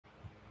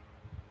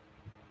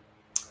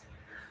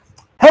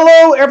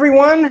Hello,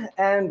 everyone,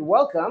 and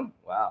welcome.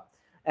 Wow.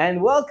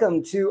 And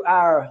welcome to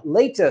our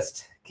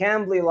latest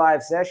Cambly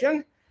live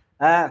session.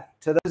 To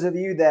those of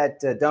you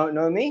that don't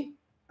know me,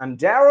 I'm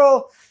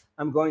Daryl.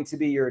 I'm going to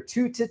be your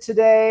tutor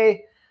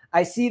today.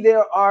 I see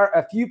there are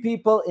a few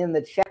people in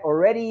the chat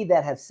already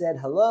that have said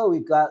hello.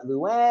 We've got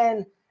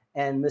Luann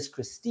and Miss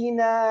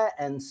Christina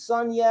and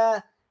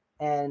Sonia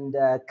and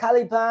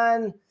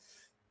Kalipan.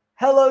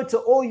 Hello to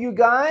all you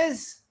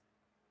guys.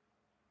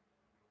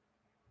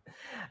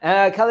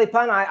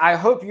 Kalipan, I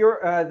hope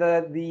you're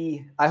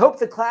I hope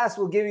the class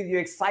will give you the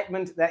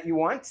excitement that you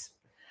want.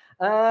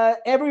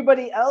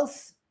 Everybody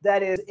else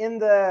that is in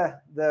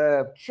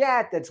the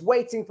chat that's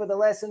waiting for the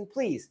lesson,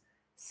 please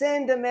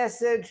send a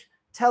message.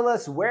 Tell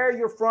us where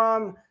you're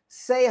from.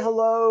 Say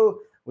hello.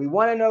 We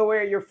want to know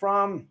where you're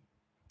from.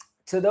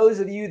 To those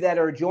of you that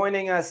are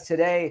joining us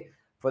today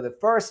for the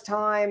first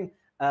time,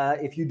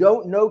 if you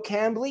don't know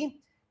Cambly,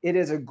 it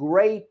is a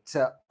great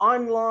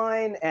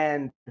online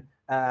and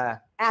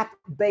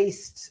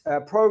app-based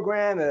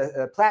program,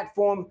 a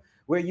platform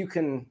where you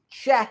can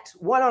chat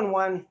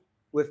one-on-one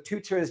with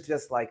tutors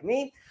just like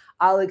me.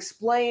 I'll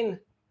explain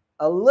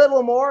a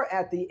little more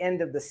at the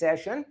end of the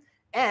session,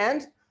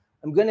 and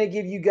I'm going to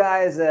give you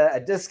guys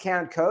a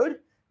discount code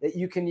that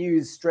you can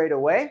use straight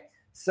away.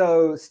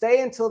 So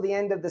stay until the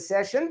end of the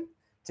session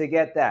to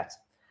get that.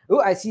 Oh,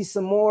 I see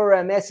some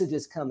more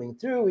messages coming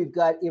through. We've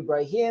got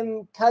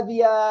Ibrahim,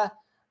 Kavia,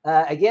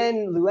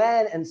 again,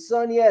 Luann and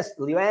Sonia.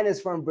 Luann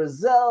is from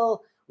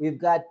Brazil. We've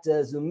got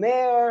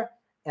Zumair,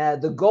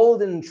 the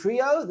Golden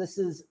Trio. This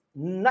is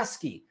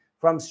Nuski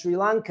from Sri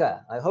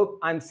Lanka. I hope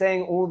I'm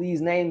saying all these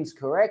names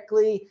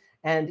correctly.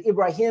 And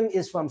Ibrahim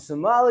is from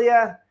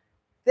Somalia.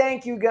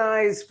 Thank you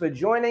guys for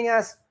joining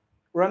us.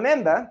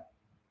 Remember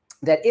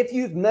that if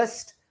you've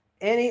missed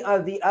any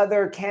of the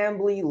other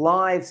Cambly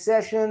live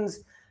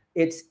sessions,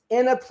 it's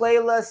in a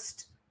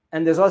playlist.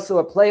 And there's also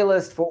a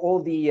playlist for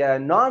all the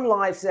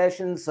non-live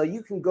sessions, so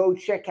you can go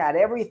check out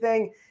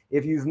everything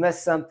if you've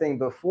missed something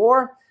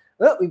before.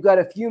 Oh, we've got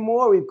a few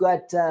more. We've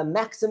got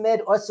Maximed,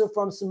 also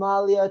from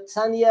Somalia,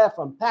 Tanya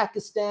from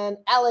Pakistan,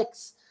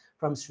 Alex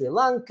from Sri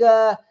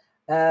Lanka,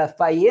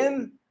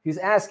 Fahim, who's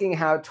asking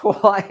how tall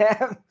I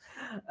am,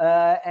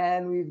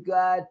 and we've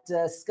got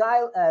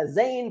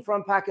Zain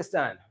from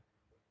Pakistan.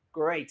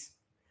 Great.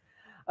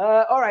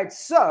 All right,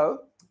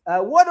 so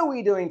what are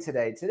we doing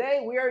today?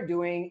 Today we are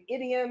doing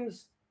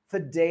idioms for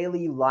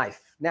daily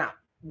life. Now,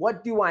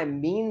 what do I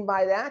mean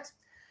by that?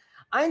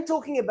 I'm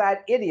talking about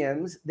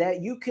idioms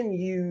that you can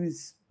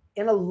use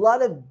in a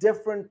lot of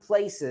different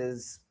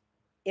places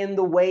in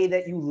the way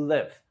that you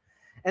live.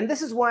 And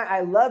this is why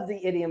I love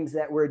the idioms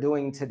that we're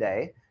doing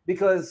today,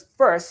 because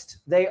first,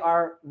 they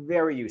are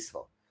very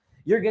useful.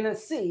 You're going to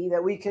see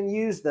that we can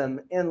use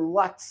them in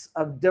lots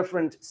of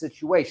different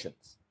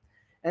situations.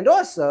 And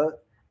also,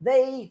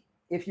 they,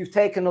 if you've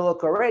taken a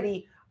look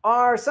already,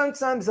 are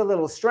sometimes a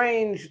little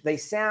strange. They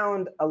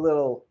sound a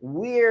little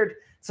weird,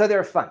 so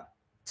they're fun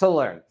to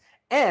learn.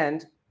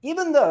 And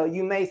even though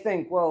you may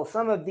think, well,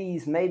 some of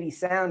these maybe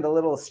sound a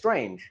little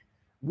strange,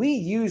 we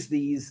use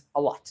these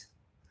a lot.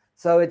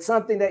 So it's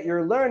something that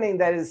you're learning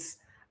that is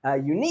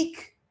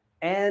unique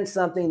and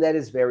something that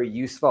is very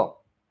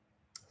useful.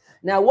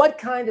 Now, what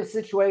kind of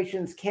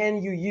situations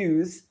can you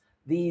use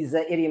these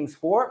idioms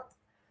for?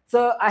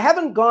 So I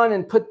haven't gone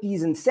and put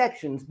these in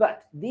sections,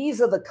 but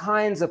these are the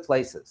kinds of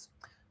places.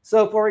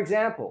 So for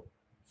example,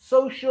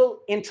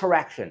 social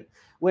interaction.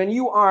 When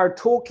you are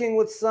talking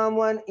with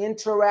someone,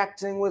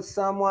 interacting with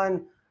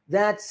someone,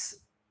 that's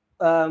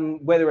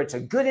whether it's a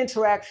good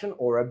interaction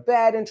or a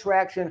bad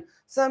interaction,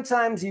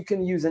 sometimes you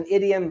can use an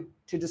idiom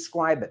to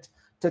describe it,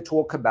 to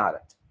talk about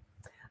it.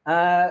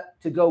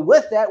 To go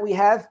with that, we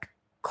have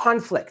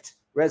conflict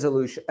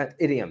resolution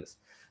idioms.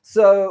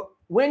 So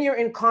when you're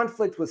in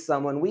conflict with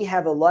someone, we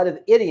have a lot of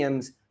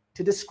idioms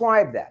to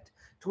describe that,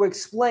 to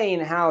explain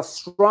how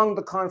strong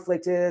the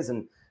conflict is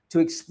and to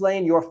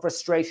explain your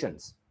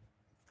frustrations.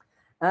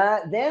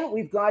 Then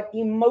we've got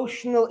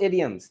emotional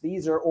idioms.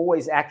 These are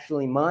always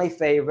actually my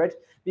favorite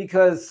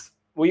because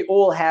we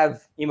all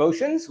have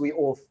emotions. We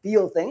all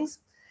feel things.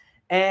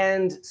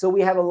 And so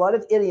we have a lot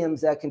of idioms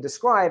that can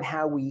describe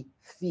how we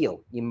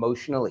feel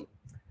emotionally.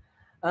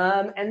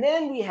 And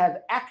then we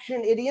have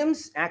action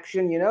idioms.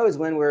 Action, you know, is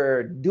when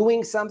we're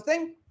doing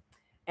something.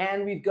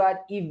 And we've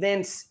got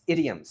events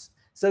idioms.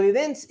 So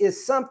events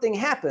is something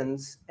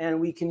happens, and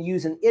we can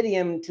use an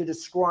idiom to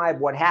describe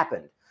what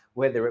happened,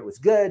 whether it was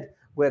good,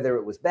 whether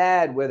it was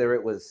bad, whether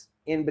it was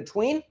in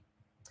between.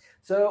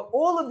 So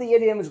all of the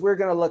idioms we're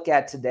going to look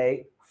at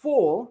today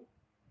fall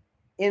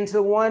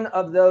into one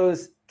of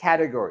those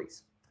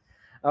categories.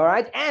 All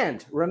right.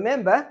 And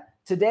remember,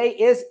 today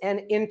is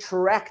an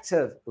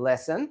interactive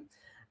lesson.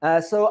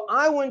 So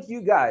I want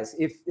you guys,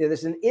 if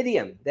there's an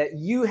idiom that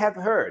you have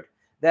heard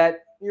that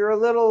you're a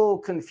little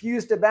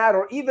confused about,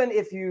 or even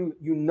if you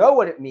know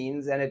what it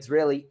means and it's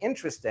really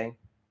interesting,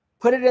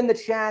 put it in the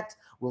chat.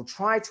 We'll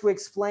try to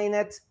explain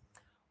it.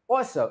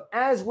 Also,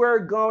 as we're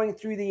going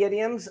through the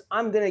idioms,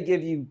 I'm going to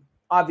give you,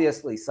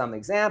 obviously, some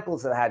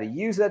examples of how to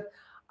use it.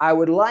 I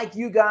would like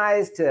you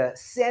guys to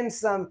send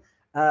some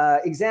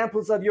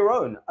examples of your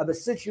own, of a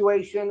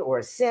situation or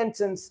a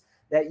sentence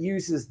that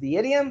uses the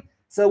idiom,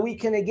 so we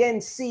can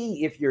again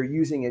see if you're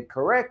using it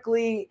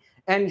correctly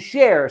and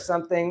share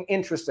something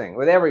interesting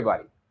with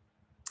everybody.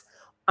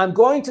 I'm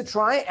going to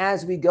try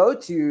as we go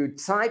to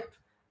type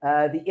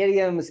the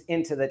idioms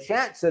into the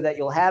chat so that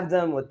you'll have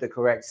them with the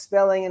correct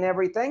spelling and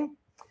everything.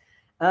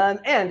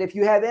 And if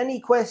you have any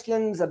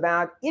questions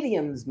about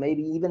idioms,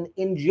 maybe even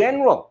in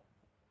general,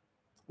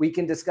 we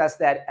can discuss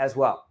that as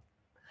well.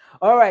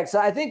 All right, so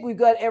I think we've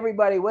got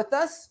everybody with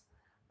us.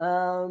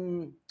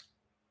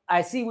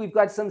 I see we've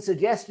got some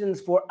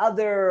suggestions for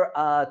other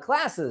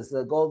classes.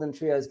 The Golden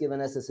Trio has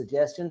given us a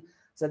suggestion,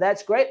 so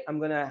that's great.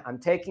 I'm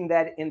taking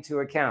that into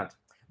account.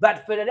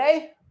 But for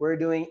today, we're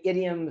doing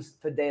idioms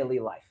for daily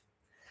life.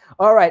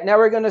 All right, now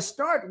we're going to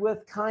start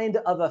with kind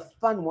of a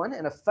fun one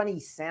and a funny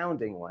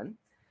sounding one.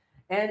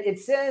 And it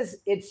says,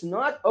 it's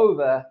not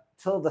over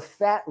till the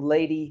fat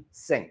lady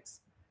sings.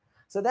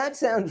 So that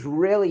sounds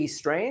really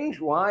strange.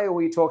 Why are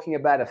we talking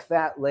about a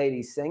fat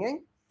lady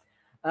singing?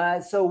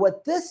 So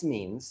what this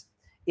means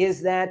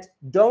is that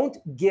don't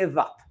give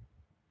up.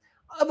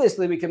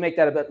 Obviously, we can make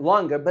that a bit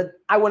longer, but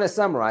I want to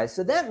summarize.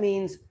 So that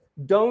means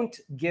don't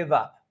give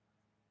up.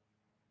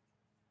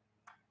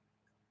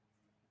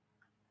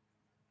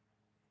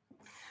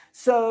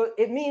 So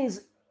it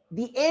means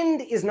the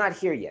end is not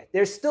here yet.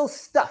 There's still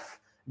stuff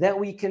that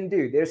we can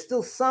do. There's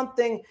still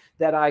something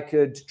that I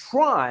could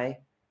try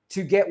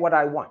to get what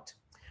I want.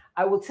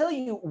 I will tell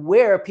you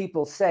where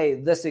people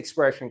say this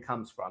expression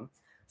comes from.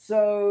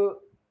 So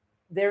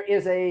there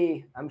is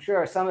I'm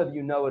sure some of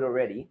you know it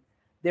already.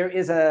 There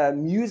is a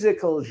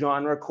musical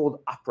genre called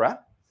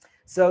opera.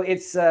 So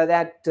it's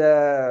that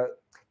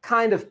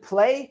kind of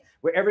play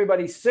where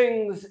everybody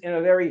sings in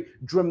a very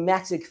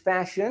dramatic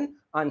fashion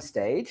on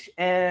stage.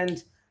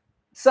 And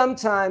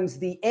sometimes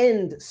the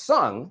end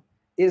song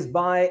is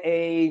by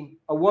a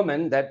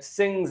woman that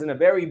sings in a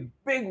very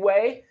big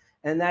way,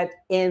 and that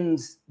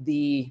ends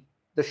the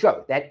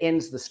show, that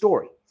ends the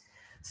story.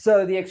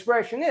 So the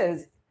expression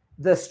is,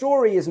 the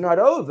story is not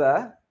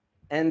over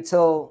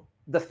until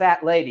the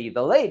fat lady,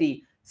 the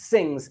lady,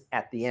 sings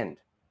at the end.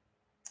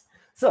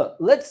 So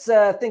let's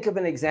think of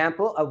an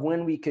example of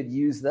when we could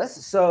use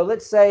this. So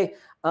let's say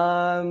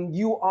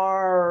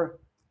let's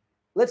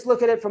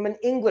look at it from an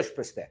English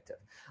perspective.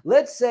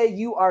 Let's say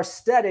you are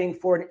studying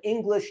for an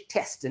English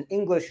test, an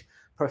English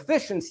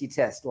proficiency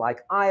test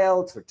like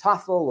IELTS or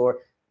TOEFL, or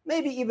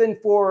maybe even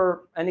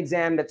for an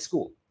exam at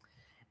school.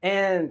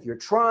 And you're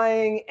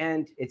trying,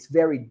 and it's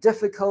very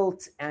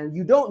difficult, and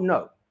you don't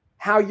know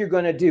how you're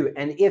going to do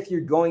and if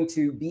you're going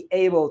to be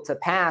able to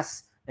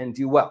pass and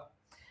do well.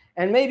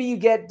 And maybe you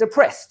get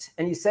depressed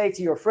and you say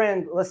to your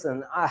friend,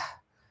 listen,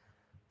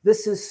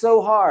 this is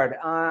so hard.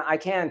 I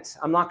can't,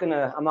 I'm not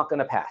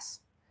gonna pass.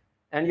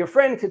 And your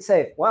friend could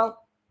say,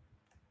 well,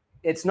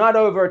 it's not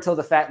over till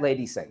the fat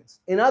lady sings.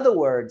 In other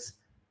words,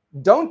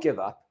 don't give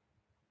up.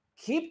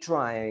 Keep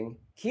trying,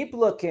 keep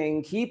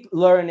looking, keep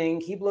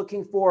learning, keep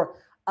looking for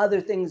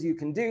other things you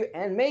can do,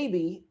 and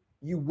maybe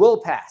you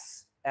will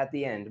pass at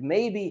the end.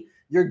 Maybe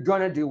you're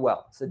gonna do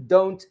well. So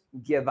don't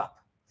give up.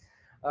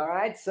 All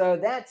right,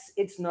 so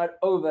it's not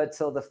over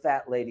till the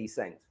fat lady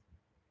sings.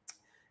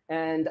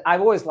 And I've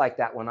always liked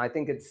that one. I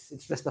think it's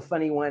just a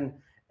funny one,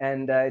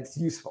 and it's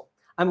useful.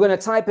 I'm going to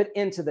type it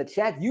into the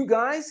chat. You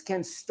guys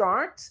can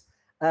start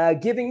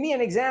giving me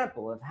an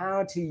example of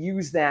how to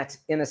use that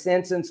in a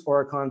sentence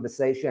or a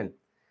conversation.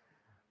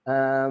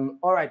 All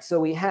right, so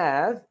we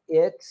have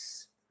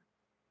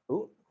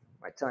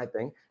my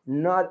typing,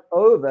 not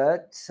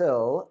over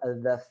till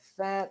the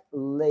fat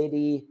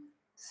lady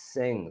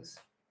sings.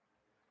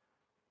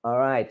 All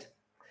right.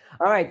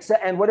 So,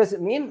 and what does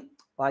it mean?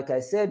 Like I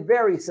said,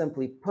 very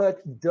simply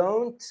put,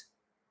 don't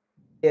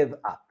give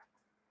up.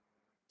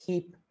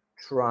 Keep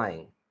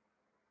trying.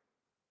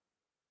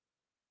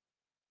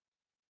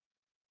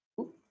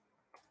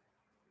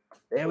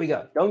 There we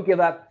go. Don't give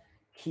up.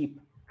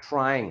 Keep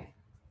trying.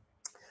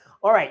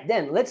 All right,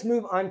 then let's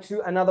move on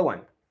to another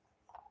one.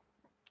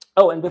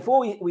 Oh, and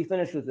before we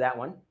finish with that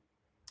one,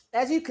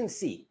 as you can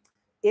see,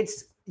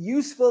 it's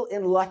useful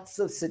in lots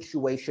of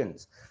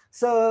situations.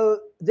 So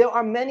there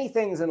are many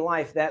things in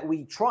life that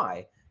we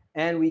try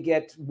and we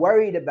get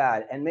worried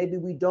about, and maybe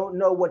we don't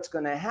know what's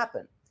going to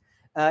happen.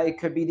 It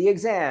could be the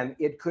exam.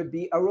 It could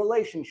be a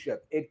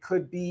relationship. It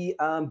could be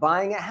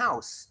buying a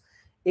house.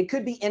 It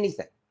could be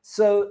anything.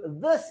 So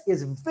this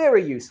is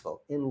very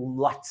useful in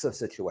lots of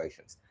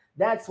situations.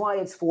 That's why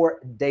it's for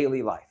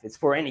daily life. It's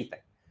for anything.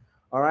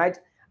 All right.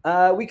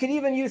 We could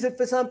even use it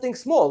for something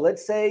small.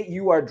 Let's say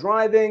you are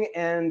driving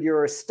and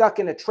you're stuck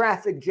in a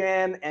traffic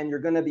jam and you're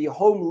going to be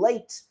home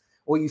late,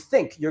 or you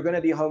think you're going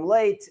to be home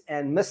late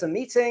and miss a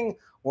meeting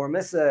or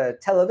miss a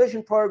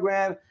television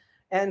program.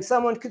 And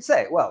someone could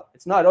say, well,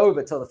 it's not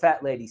over till the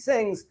fat lady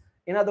sings.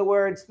 In other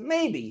words,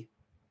 maybe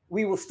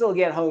we will still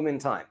get home in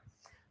time.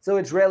 So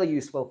it's really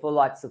useful for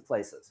lots of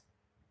places.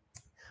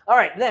 All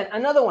right, then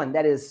another one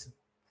that is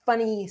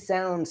funny,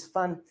 sounds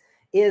fun,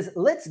 is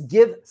let's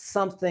give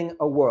something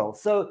a whirl.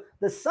 So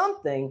the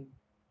something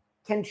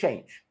can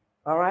change.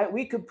 All right,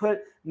 we could put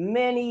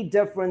many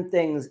different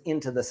things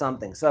into the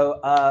something. So,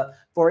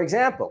 for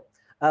example,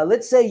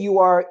 let's say you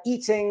are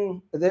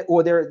eating,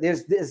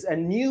 there's a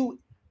new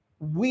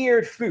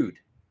weird food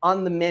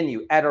on the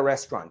menu at a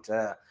restaurant.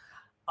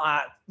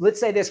 Let's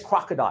say there's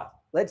crocodile.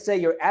 Let's say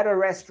you're at a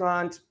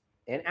restaurant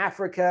in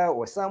Africa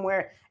or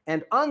somewhere,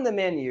 and on the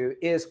menu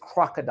is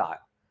crocodile.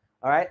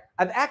 All right,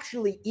 I've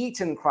actually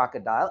eaten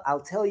crocodile. I'll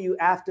tell you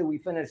after we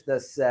finish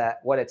this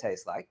what it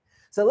tastes like.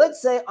 So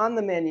let's say on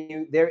the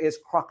menu there is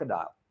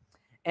crocodile,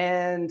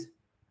 and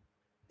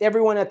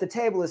everyone at the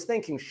table is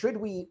thinking, should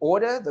we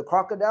order the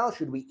crocodile?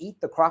 Should we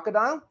eat the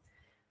crocodile?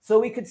 So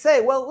we could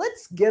say, well,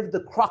 let's give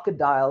the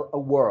crocodile a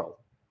whirl.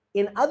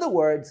 In other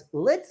words,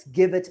 let's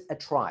give it a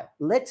try.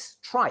 Let's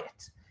try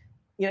it.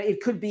 You know,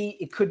 it could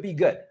be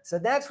good. So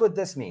that's what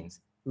this means.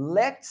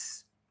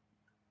 Let's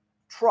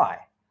try.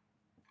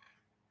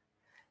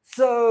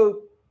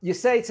 So you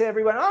say to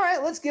everyone, all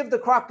right, let's give the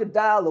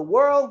crocodile a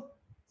whirl.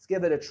 Let's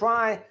give it a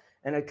try.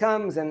 And it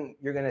comes, and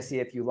you're going to see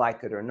if you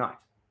like it or not.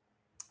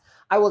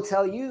 I will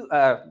tell you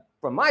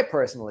from my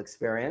personal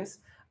experience,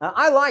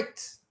 I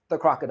liked the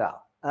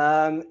crocodile.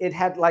 It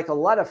had like a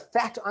lot of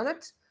fat on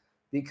it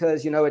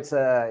because, you know, it's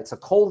a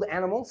cold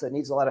animal, so it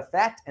needs a lot of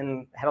fat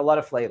and had a lot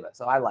of flavor.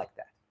 So I like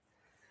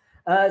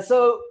that.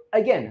 So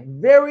again,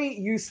 very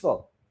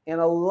useful in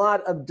a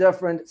lot of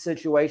different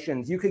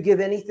situations. You could give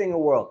anything a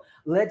whirl.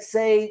 Let's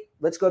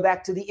go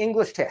back to the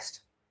English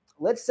test.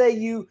 Let's say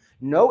you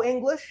know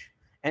English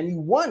and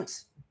you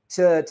want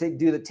to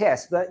do the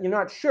test, but you're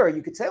not sure.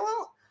 You could say,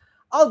 well,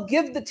 I'll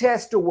give the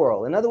test a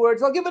whirl. In other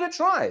words, I'll give it a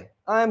try.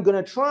 I'm going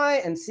to try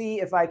and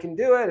see if I can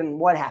do it and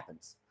what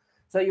happens.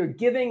 So you're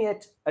giving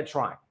it a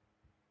try.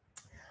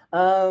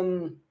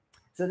 So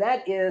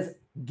that is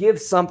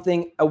give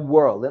something a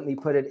whirl. Let me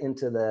put it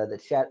into the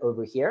chat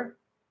over here.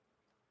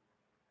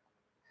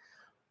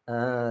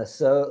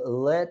 So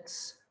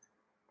let's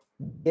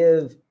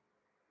give,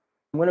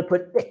 I'm going to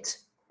put it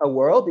a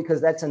whirl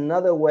because that's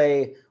another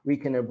way we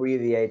can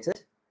abbreviate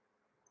it.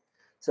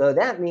 So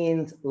that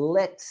means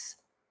let's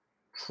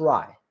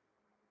try.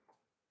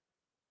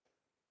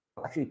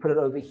 I'll actually put it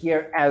over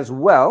here as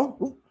well.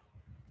 Ooh.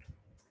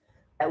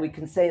 That we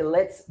can say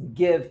let's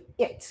give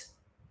it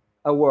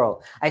a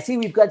whirl. I see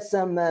we've got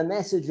some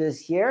messages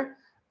here.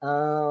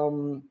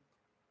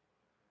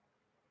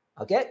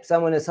 Okay,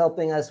 someone is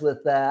helping us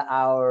with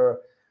our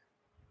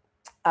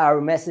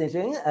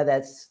messaging.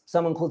 That's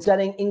someone called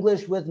Studying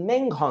English with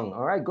Meng Hong.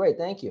 All right, great,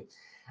 thank you.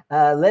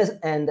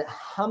 And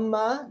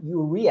Hamma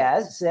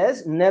Uriaz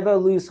says, never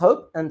lose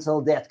hope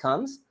until death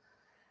comes.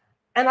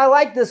 And I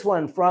like this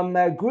one from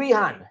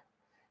Grihan.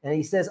 And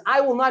he says,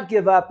 I will not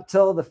give up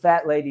till the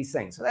fat lady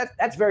sings. So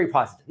that's very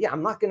positive. Yeah,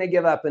 I'm not going to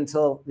give up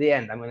until the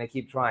end. I'm going to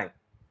keep trying.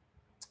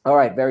 All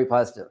right, very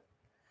positive.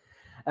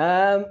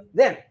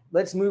 Then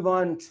let's move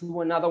on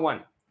to another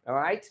one. All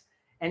right.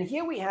 And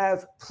here we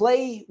have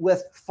play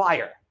with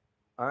fire.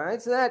 All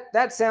right. So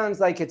that sounds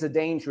like it's a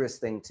dangerous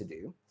thing to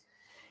do.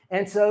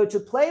 And so to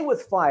play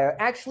with fire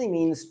actually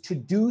means to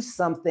do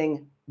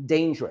something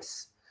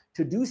dangerous,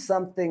 to do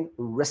something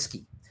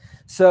risky.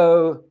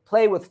 So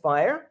play with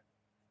fire,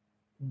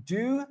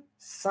 do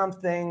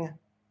something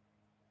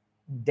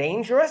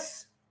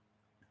dangerous,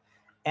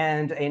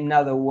 and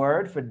another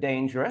word for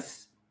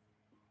dangerous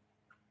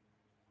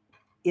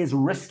is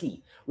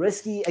risky.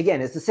 Risky,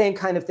 again, it's the same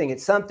kind of thing.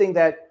 It's something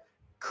that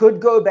could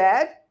go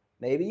bad.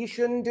 Maybe you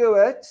shouldn't do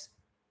it.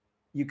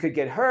 You could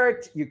get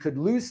hurt. You could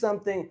lose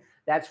something.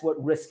 That's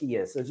what risky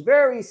is. So it's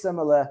very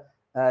similar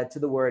to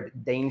the word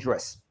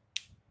dangerous.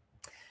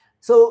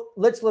 So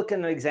let's look at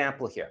an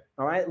example here.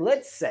 All right.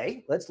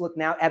 Let's look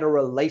now at a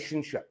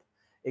relationship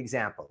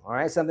example. All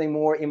right. Something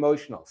more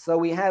emotional. So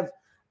we have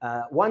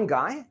one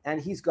guy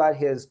and he's got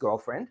his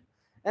girlfriend.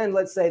 And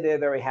let's say they're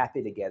very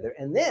happy together.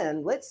 And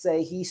then let's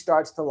say he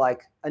starts to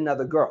like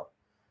another girl.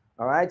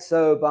 All right.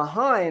 So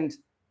behind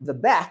the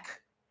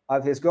back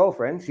of his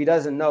girlfriend, she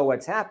doesn't know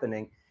what's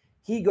happening.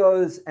 He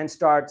goes and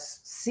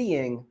starts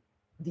seeing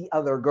the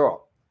other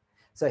girl.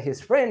 So his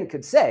friend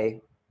could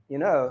say, you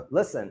know,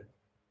 listen,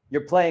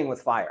 you're playing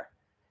with fire.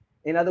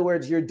 In other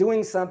words, you're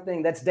doing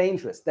something that's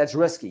dangerous, that's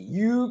risky.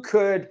 You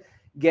could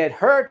get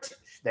hurt.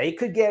 They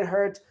could get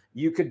hurt.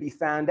 You could be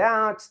found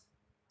out.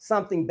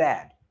 Something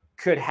bad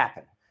could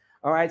happen.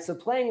 All right. So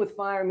playing with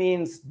fire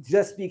means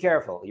just be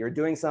careful. You're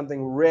doing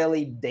something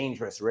really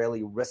dangerous,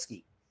 really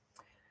risky.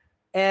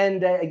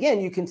 And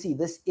again, you can see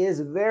this is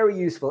very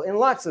useful in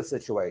lots of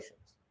situations.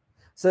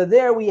 So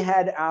there we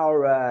had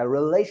our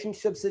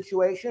relationship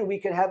situation. We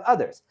could have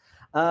others.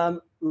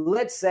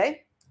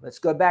 Let's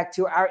go back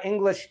to our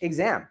English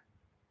exam.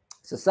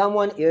 So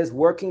someone is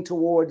working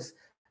towards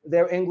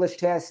their English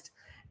test,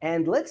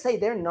 and let's say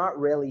they're not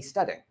really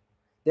studying.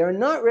 They're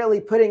not really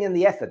putting in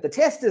the effort. The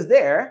test is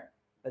there,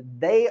 but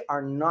they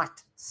are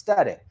not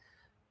studying.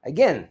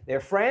 Again, their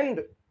friend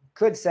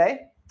could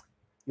say,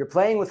 you're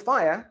playing with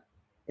fire.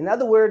 In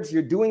other words,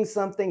 you're doing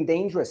something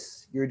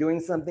dangerous. You're doing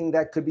something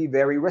that could be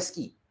very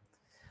risky.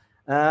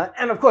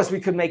 And of course, we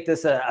could make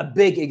this a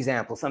big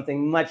example,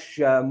 something much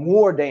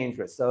more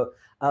dangerous. So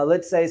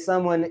let's say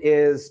someone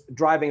is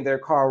driving their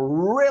car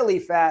really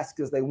fast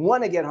because they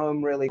want to get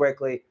home really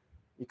quickly.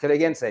 You could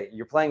again say,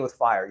 you're playing with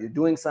fire. You're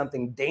doing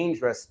something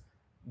dangerous.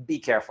 Be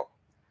careful.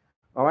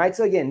 All right.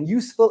 So again,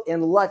 useful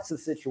in lots of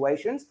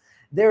situations.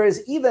 There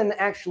is even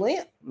actually,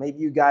 maybe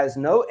you guys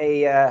know,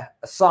 a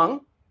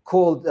song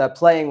called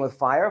Playing with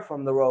Fire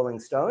from the Rolling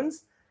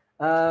Stones.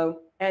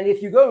 And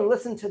if you go and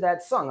listen to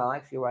that song, I'll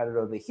actually write it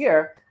over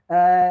here,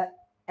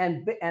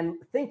 and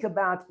think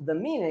about the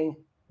meaning,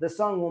 the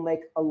song will make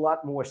a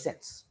lot more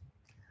sense.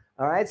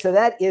 All right, so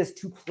that is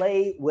to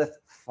play with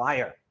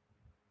fire.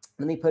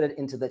 Let me put it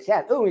into the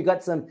chat. Oh, we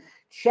got some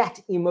chat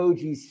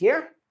emojis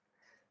here.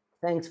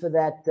 Thanks for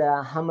that,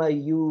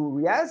 Hamayu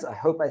Riaz. I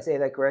hope I say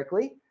that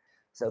correctly.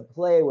 So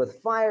play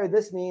with fire.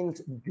 This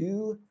means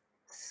do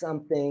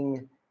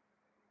something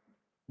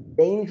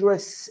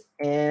dangerous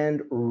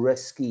and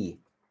risky.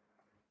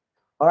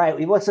 All right,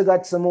 we've also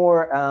got some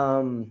more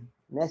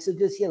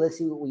messages here. Let's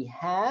see what we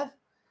have.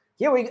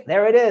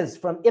 There it is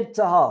from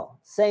Ibtihal.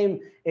 Same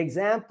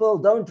example.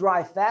 Don't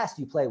drive fast.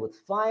 You play with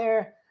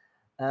fire.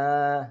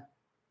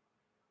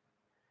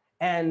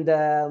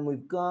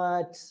 We've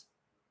got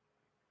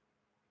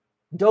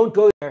don't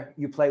go there.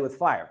 You play with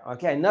fire.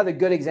 Okay, another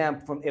good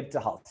example from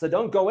Ibtihal. So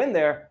don't go in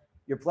there.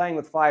 You're playing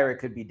with fire. It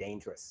could be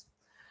dangerous.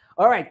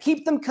 All right,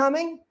 keep them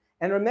coming.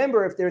 And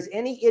remember, if there's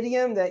any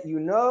idiom that you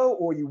know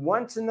or you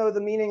want to know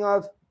the meaning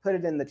of, put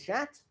it in the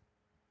chat.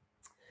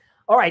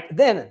 All right,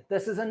 then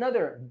this is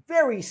another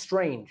very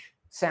strange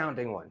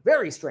sounding one.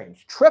 Very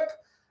strange. Trip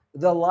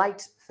the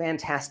light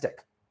fantastic.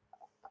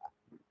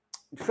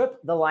 Trip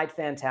the light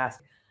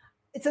fantastic.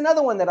 It's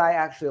another one that I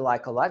actually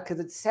like a lot because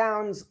it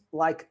sounds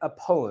like a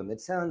poem.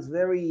 It sounds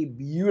very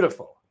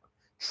beautiful.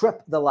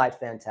 Trip the light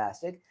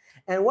fantastic.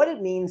 And what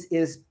it means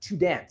is to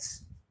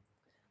dance.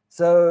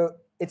 So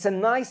it's a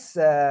nice,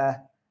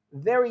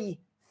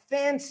 very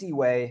fancy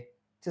way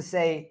to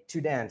say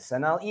to dance.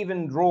 And I'll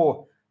even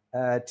draw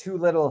two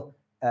little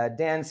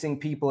dancing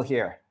people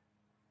here.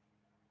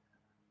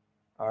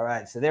 All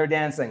right, so they're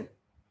dancing.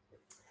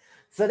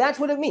 So that's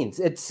what it means.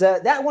 It's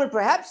that one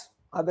perhaps,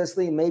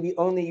 obviously, maybe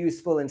only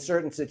useful in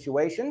certain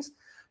situations,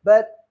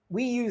 but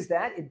we use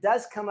that. It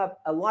does come up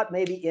a lot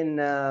maybe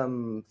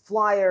in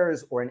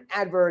flyers or in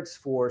adverts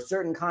for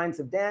certain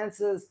kinds of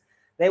dances.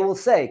 They will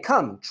say,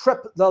 come,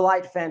 trip the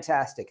light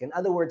fantastic. In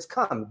other words,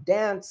 come,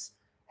 dance,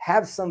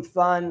 have some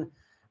fun.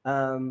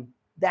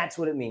 That's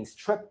what it means,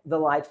 trip the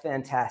light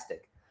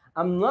fantastic.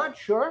 I'm not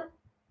sure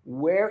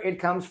where it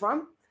comes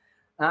from.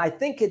 I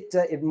think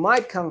it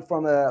might come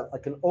from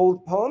like an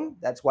old poem.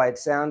 That's why it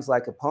sounds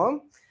like a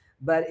poem.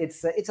 But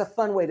it's a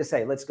fun way to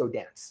say, let's go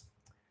dance.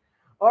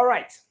 All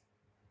right.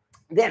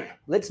 Then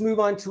let's move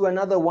on to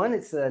another one.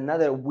 It's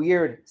another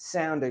weird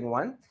sounding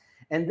one.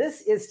 And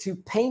this is to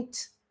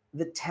paint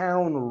the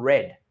town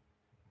red.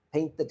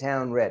 Paint the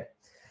town red.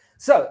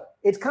 So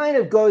it kind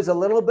of goes a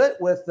little bit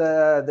with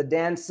the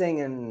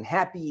dancing and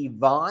happy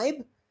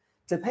vibe.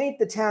 To paint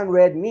the town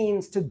red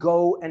means to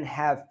go and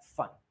have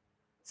fun.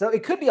 So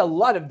it could be a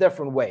lot of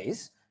different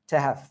ways to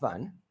have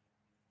fun.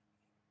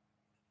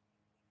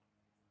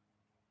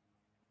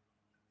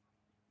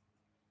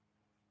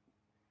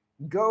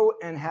 Go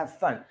and have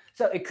fun.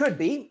 So it could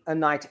be a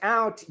night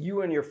out,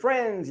 you and your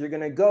friends, you're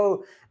going to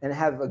go and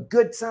have a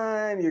good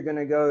time. You're going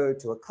to go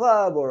to a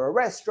club or a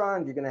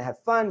restaurant. You're going to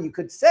have fun. You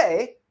could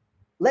say,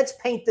 let's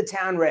paint the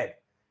town red.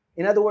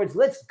 In other words,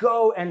 let's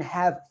go and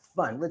have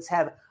fun. Let's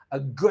have a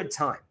good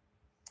time.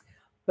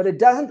 But it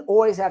doesn't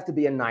always have to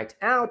be a night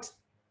out.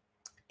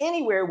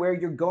 Anywhere where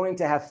you're going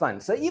to have fun.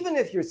 So even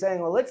if you're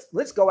saying, well,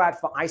 let's go out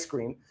for ice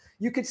cream,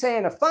 you could say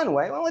in a fun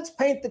way, well, let's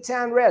paint the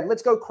town red.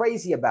 Let's go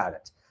crazy about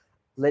it.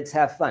 Let's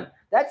have fun.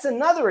 That's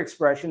another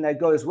expression that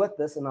goes with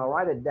this, and I'll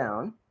write it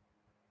down,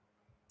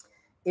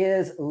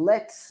 is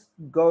let's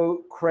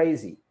go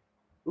crazy.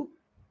 Ooh.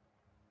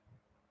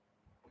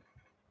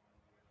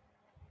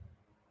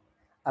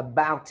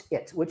 About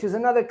it, which is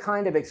another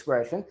kind of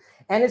expression.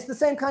 And it's the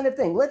same kind of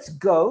thing. Let's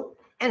go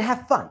and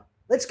have fun.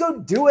 Let's go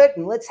do it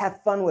and let's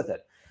have fun with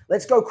it.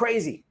 Let's go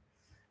crazy.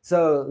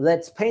 So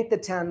let's paint the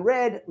town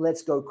red.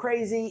 Let's go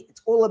crazy.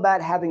 It's all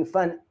about having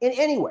fun in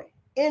any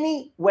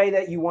way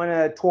that you want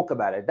to talk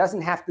about it. It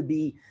doesn't have to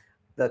be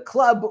the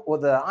club or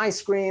the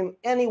ice cream.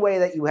 Any way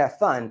that you have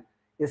fun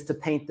is to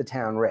paint the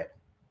town red.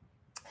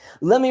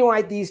 Let me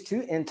write these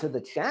two into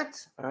the chat.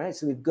 All right,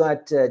 so we've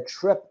got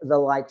trip the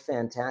light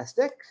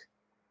fantastic,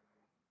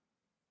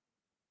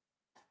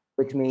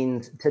 which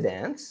means to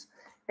dance.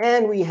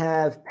 And we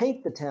have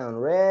paint the town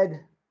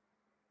red,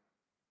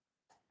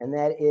 and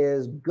that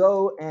is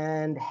go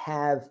and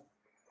have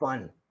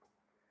fun.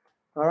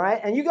 All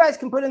right, and you guys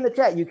can put in the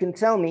chat. You can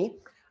tell me,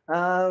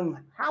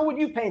 how would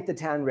you paint the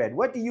town red?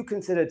 What do you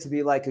consider to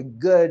be like a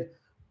good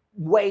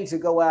way to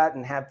go out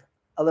and have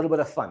a little bit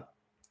of fun?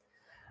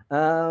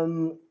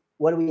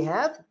 What do we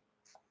have?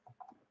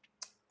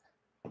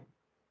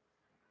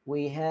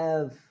 We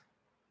have,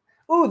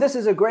 oh, this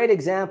is a great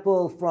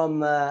example from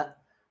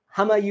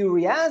Hamayu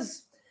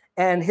Riaz.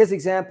 And his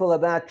example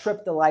about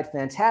Trip Delight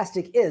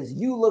Fantastic is,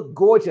 you look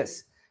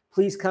gorgeous.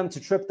 Please come to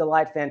Trip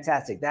Delight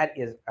Fantastic. That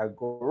is a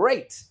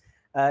great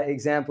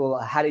example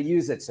of how to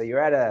use it. So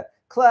you're at a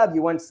club,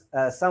 you want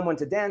someone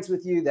to dance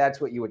with you.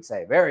 That's what you would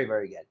say. Very,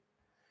 very good.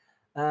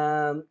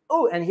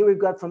 Oh, and here we've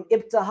got from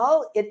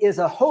Ibtihal. It is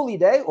a holy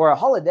day or a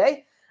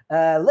holiday.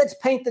 Let's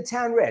paint the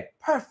town red.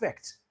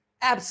 Perfect.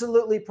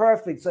 Absolutely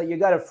perfect. So you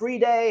got a free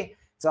day.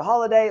 It's a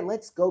holiday.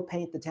 Let's go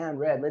paint the town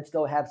red. Let's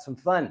go have some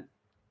fun.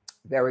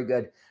 Very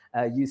good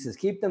uses.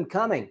 Keep them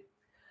coming.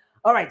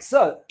 All right.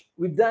 So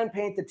we've done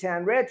paint the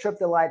town red, Trip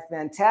Delight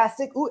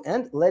Fantastic. Ooh,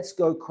 and let's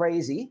go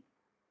crazy,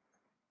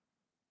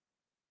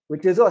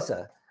 which is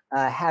also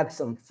have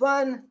some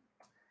fun.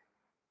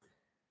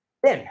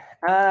 Then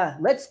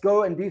let's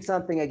go and do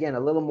something, again, a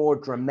little more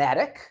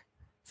dramatic,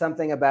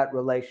 something about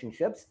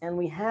relationships. And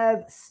we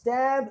have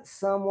stab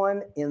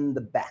someone in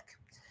the back.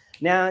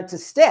 Now, to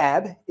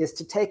stab is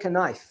to take a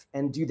knife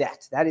and do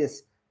that. That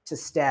is to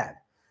stab.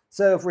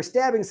 So if we're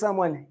stabbing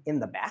someone in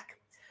the back,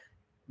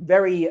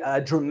 very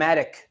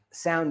dramatic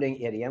sounding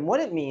idiom, what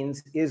it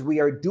means is we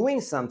are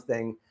doing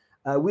something,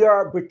 we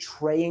are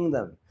betraying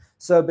them.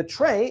 So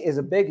betray is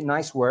a big,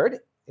 nice word.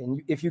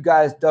 And if you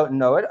guys don't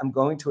know it, I'm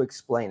going to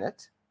explain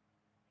it.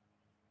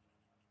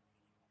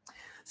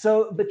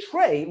 So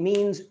betray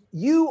means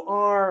you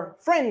are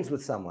friends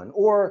with someone,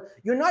 or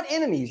you're not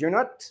enemies, you're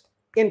not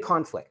in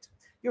conflict.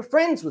 You're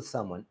friends with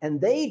someone and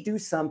they do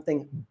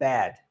something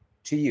bad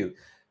to you.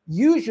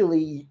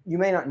 Usually you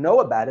may not know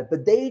about it,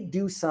 but they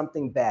do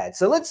something bad.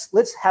 So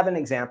let's have an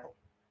example.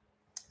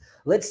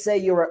 Let's say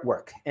you're at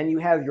work and you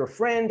have your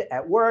friend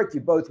at work, you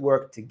both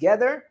work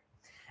together.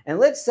 And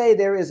let's say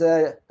there is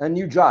a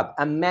new job,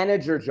 a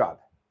manager job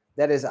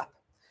that is up,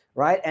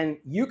 right? And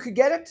you could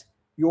get it,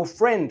 your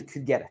friend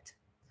could get it.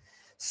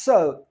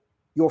 So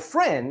your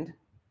friend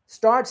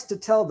starts to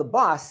tell the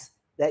boss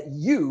that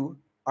you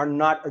are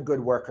not a good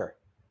worker.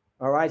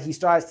 All right. He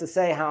starts to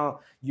say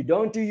how you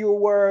don't do your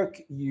work.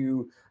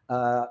 You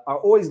are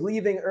always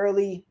leaving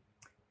early.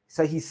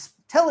 So he's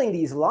telling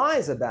these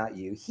lies about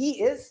you.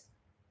 He is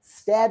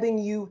stabbing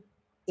you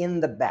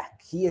in the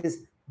back. He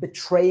is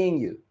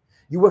betraying you.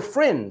 You were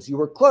friends. You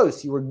were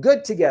close. You were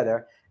good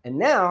together. And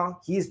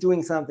now he's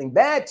doing something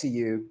bad to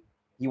you.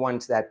 He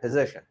wants that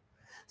position.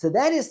 So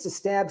that is to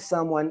stab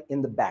someone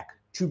in the back,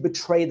 to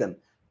betray them,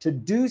 to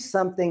do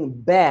something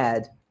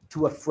bad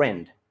to a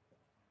friend.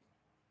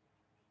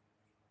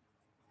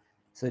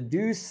 So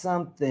do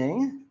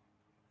something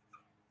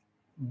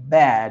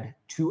bad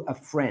to a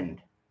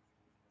friend.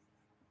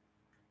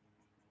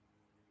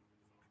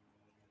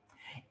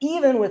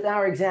 Even with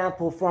our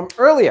example from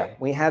earlier,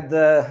 we had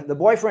the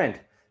boyfriend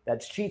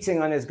that's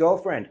cheating on his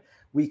girlfriend.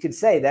 We could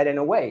say that in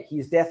a way,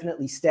 he's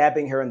definitely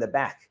stabbing her in the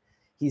back.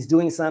 He's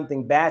doing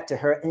something bad to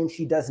her and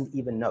she doesn't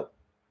even know.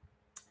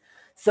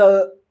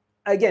 So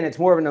again, it's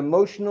more of an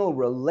emotional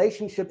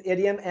relationship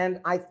idiom. And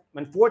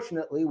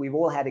unfortunately, we've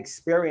all had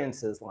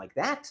experiences like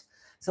that.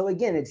 So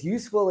again, it's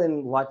useful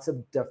in lots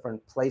of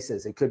different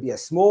places. It could be a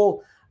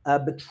small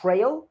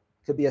betrayal,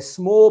 could be a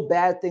small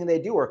bad thing they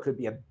do, or it could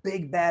be a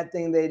big bad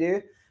thing they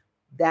do.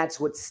 That's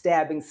what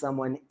stabbing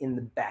someone in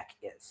the back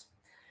is,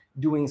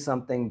 doing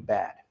something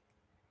bad.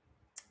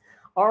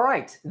 All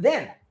right,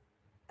 then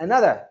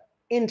another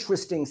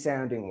interesting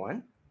sounding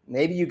one.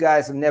 Maybe you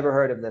guys have never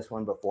heard of this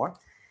one before.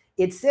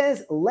 It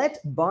says, let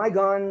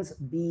bygones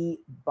be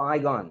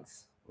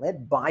bygones.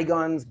 Let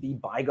bygones be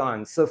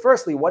bygones. So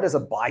firstly, what is a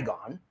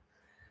bygone?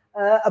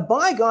 A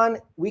bygone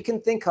we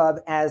can think of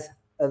as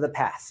the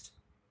past.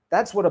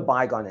 That's what a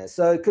bygone is.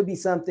 So it could be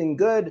something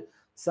good,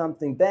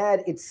 something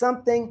bad. It's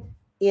something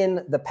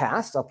in the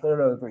past. I'll put it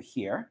over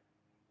here.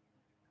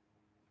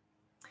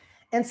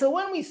 And so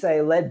when we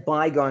say let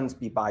bygones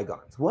be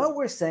bygones, what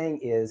we're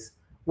saying is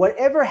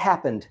whatever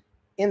happened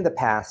in the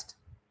past,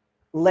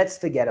 let's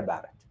forget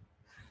about it.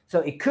 So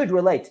it could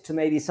relate to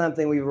maybe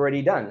something we've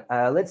already done.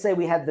 Let's say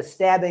we had the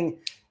stabbing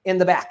in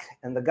the back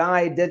and the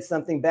guy did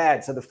something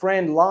bad. So the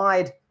friend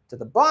lied to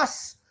the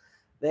boss.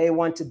 They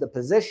wanted the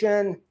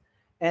position.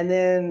 And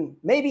then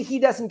maybe he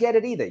doesn't get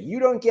it either. You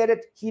don't get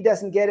it. He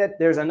doesn't get it.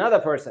 There's another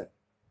person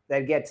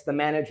that gets the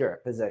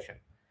manager position.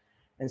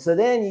 And so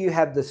then you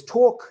have this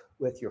talk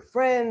with your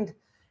friend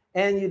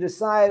and you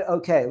decide,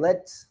 okay,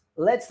 let's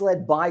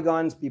let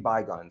bygones be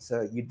bygones.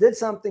 So you did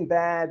something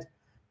bad,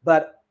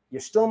 but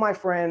you're still my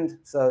friend.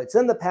 So it's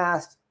in the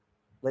past.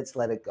 Let's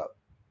let it go.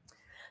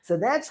 So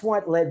that's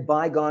what let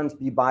bygones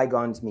be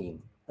bygones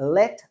mean.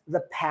 Let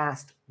the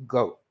past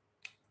go.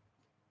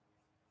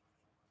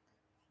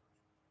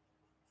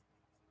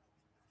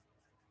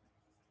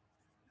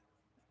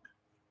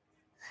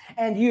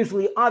 And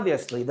usually,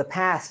 obviously, the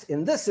past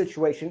in this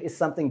situation is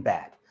something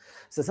bad.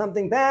 So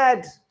something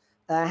bad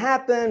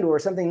happened or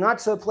something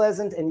not so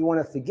pleasant and you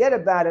want to forget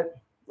about it,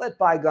 let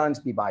bygones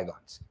be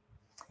bygones.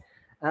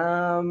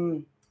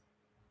 And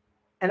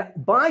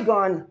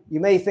bygone,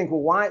 you may think,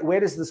 well, where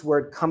does this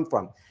word come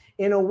from?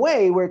 In a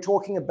way, we're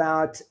talking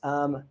about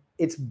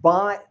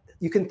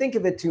you can think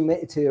of it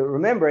to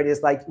remember it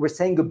is like we're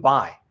saying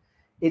goodbye.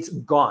 It's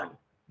gone.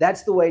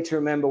 That's the way to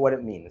remember what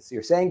it means.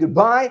 You're saying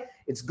goodbye,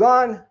 it's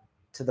gone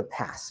to the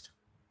past.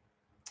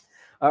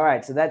 All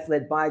right, so that's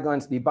let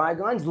bygones be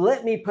bygones.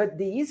 Let me put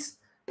these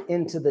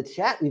into the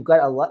chat. We've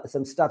got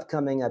some stuff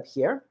coming up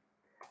here.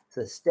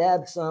 So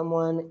stab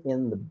someone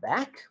in the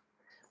back,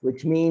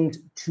 which means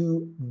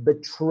to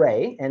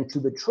betray. And to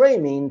betray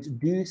means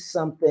do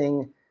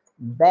something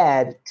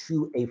bad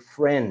to a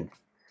friend.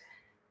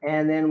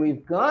 And then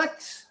we've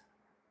got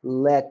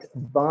let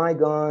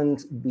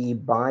bygones be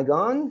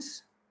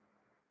bygones,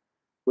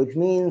 which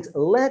means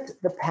let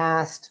the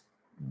past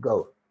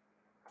go.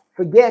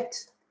 Forget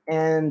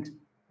and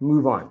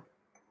move on.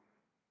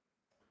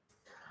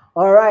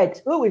 All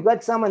right. Oh, we've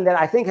got someone that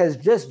I think has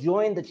just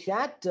joined the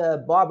chat,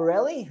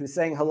 Barbarelli, who's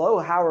saying, hello,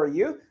 how are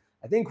you?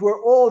 I think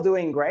we're all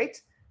doing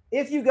great.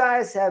 If you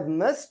guys have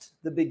missed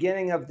the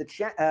beginning of the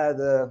chat,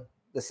 the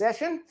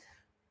session,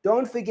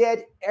 don't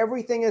forget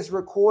everything is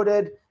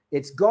recorded.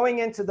 It's going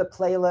into the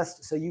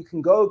playlist, so you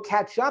can go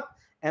catch up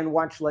and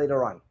watch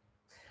later on.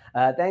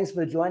 Thanks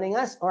for joining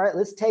us. All right,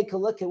 let's take a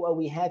look at what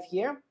we have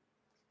here.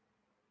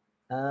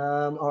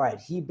 All right,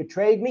 he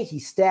betrayed me. He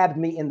stabbed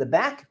me in the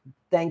back.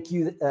 Thank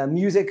you,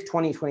 Music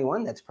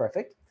 2021. That's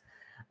perfect.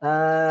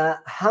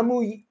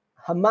 Hamayu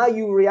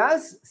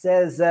Riaz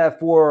says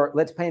for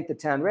let's paint the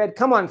town red.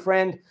 Come on,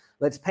 friend.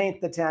 Let's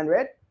paint the town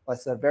red.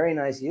 That's a very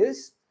nice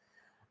use.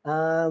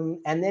 And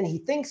then he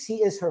thinks he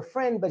is her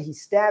friend, but he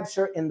stabs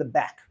her in the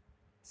back.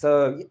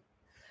 So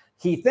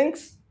he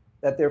thinks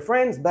that they're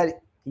friends,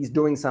 but he's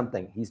doing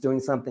something. He's doing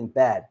something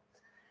bad.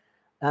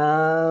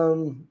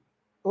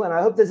 Well,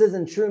 I hope this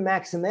isn't true,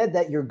 Maximed,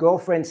 that your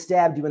girlfriend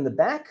stabbed you in the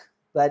back.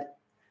 But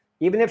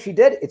even if she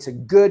did, it's a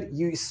good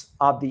use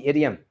of the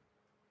idiom.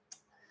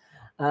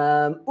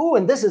 Oh,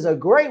 and this is a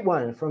great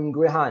one from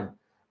Grihan.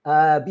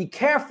 Be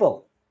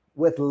careful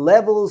with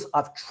levels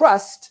of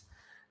trust.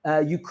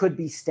 You could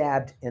be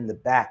stabbed in the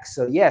back.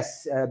 So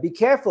yes, be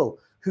careful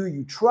who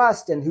you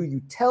trust and who you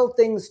tell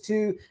things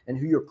to and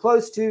who you're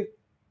close to.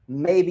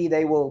 Maybe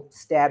they will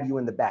stab you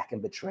in the back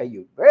and betray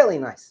you. Really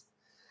nice.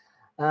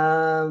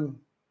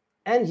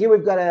 And here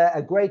we've got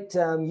a great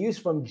use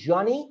from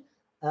Johnny.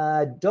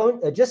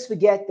 Don't just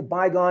forget the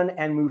bygone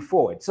and move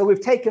forward. So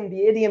we've taken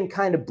the idiom,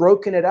 kind of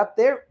broken it up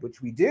there,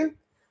 which we do.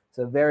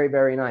 So very,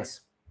 very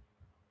nice.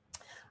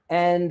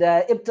 And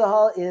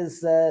Ibtihal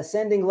is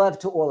sending love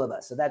to all of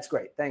us. So that's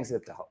great. Thanks,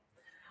 Ibtihal.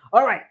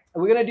 All right,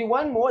 we're going to do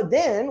one more.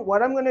 Then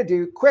what I'm going to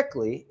do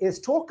quickly is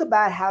talk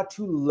about how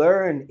to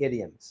learn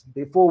idioms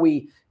before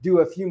we do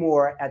a few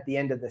more at the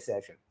end of the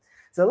session.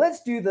 So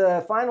let's do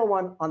the final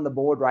one on the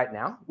board right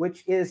now,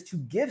 which is to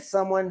give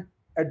someone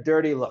a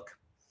dirty look.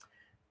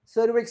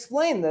 So to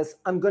explain this,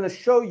 I'm going to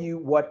show you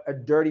what a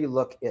dirty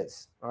look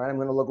is. All right, I'm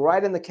going to look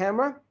right in the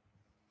camera.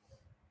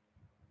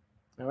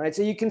 All right,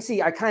 so you can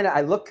see I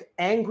look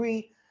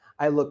angry,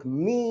 I look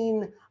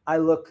mean, I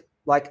look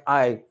like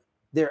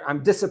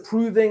I'm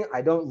disapproving,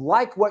 I don't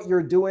like what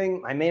you're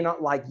doing, I may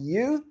not like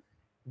you.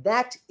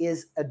 That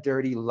is a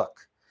dirty look.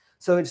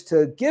 So it's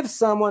to give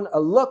someone a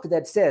look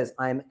that says,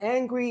 I'm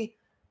angry,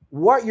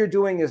 what you're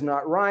doing is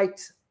not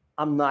right,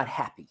 I'm not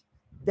happy.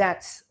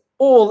 That's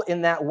all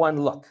in that one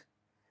look.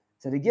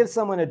 So to give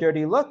someone a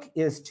dirty look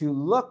is to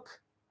look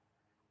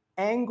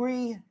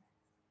angry,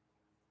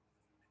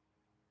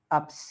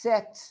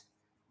 upset,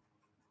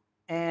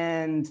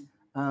 and,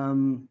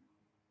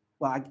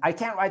 well, I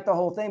can't write the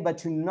whole thing, but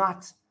to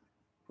not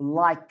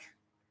like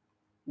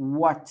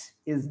what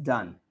is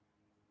done.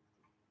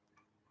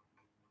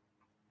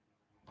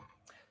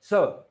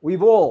 So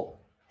we've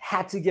all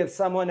had to give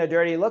someone a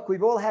dirty look.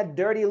 We've all had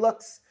dirty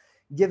looks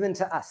given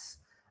to us.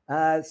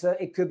 So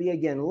it could be,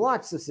 again,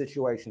 lots of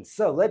situations.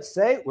 So let's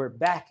say we're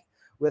back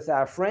with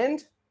our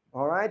friend.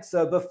 All right.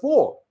 So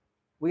before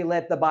we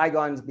let the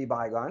bygones be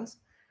bygones,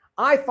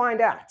 I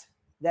find out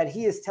that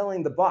he is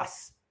telling the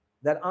boss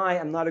that I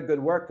am not a good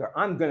worker.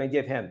 I'm going to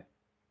give him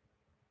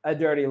a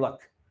dirty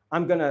look.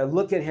 I'm going to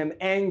look at him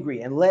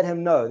angry and let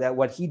him know that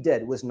what he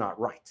did was not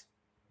right.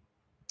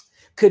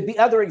 Could be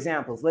other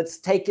examples. Let's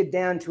take it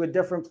down to a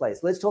different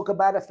place. Let's talk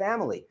about a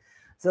family.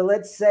 So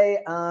let's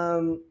say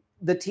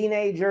the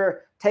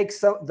teenager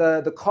takes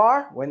the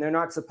car when they're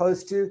not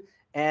supposed to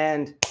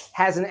and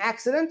has an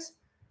accident.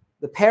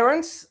 The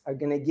parents are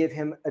going to give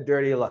him a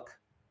dirty look.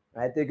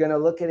 Right? They're going to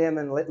look at him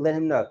and let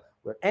him know,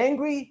 we're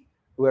angry,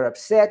 we're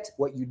upset,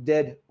 what you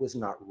did was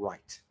not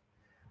right.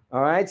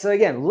 All right, so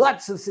again,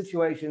 lots of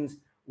situations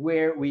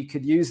where we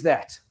could use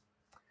that.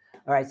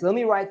 All right, so let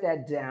me write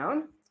that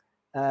down.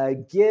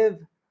 Give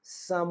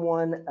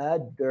someone a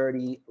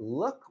dirty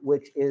look,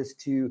 which is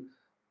to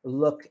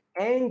look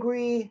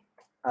angry,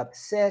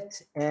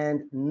 upset,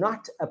 and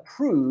not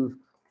approve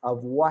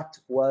of what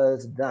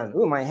was done.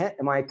 Ooh,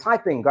 my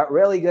typing got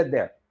really good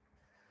there.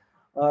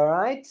 All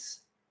right.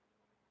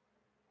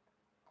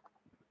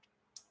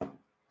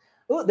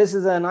 Oh, this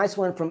is a nice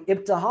one from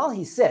Ibtihal.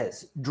 He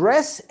says,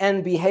 dress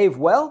and behave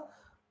well.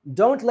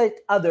 Don't let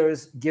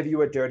others give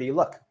you a dirty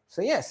look.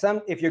 So yes,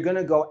 if you're going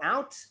to go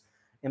out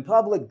in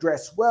public,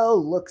 dress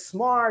well, look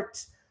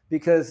smart,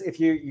 because if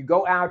you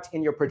go out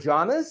in your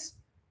pajamas,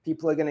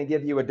 people are going to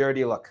give you a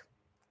dirty look.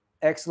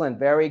 Excellent.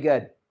 Very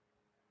good.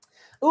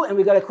 Oh, and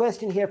we got a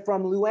question here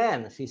from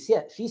Luann.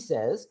 She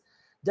says,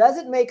 does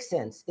it make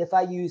sense if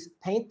I use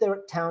paint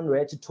the town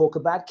red to talk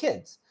about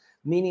kids,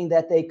 meaning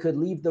that they could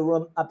leave the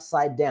room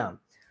upside down?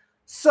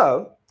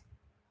 So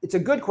it's a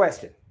good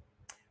question.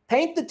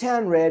 Paint the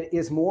town red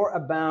is more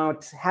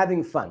about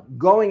having fun,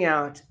 going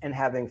out and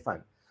having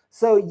fun.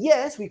 So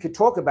yes, we could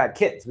talk about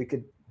kids. We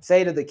could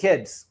say to the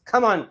kids,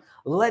 come on,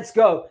 let's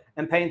go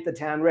and paint the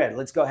town red.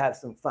 Let's go have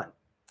some fun.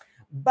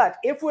 But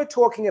if we're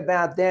talking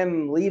about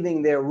them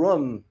leaving their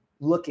room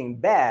looking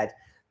bad,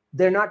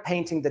 they're not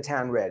painting the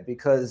town red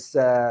because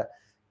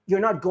you're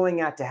not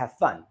going out to have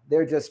fun.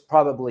 They're just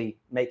probably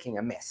making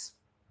a mess.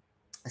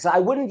 So I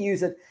wouldn't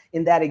use it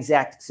in that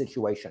exact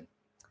situation.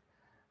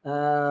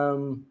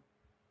 And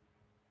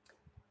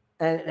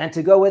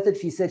to go with it,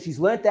 she said she's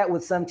learned that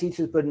with some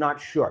teachers, but not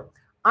sure.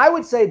 I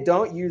would say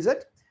don't use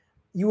it.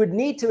 You would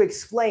need to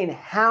explain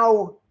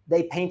how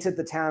they painted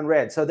the town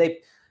red. So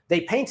they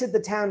painted the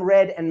town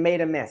red and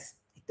made a mess.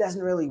 It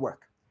doesn't really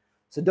work.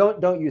 So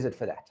don't use it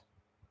for that.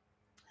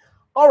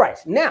 All right,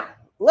 now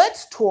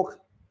let's talk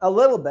a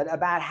little bit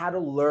about how to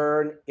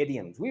learn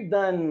idioms. We've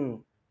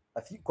done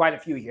quite a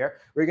few here.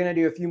 We're going to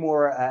do a few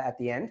more at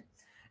the end.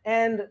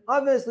 And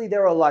obviously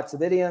there are lots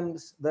of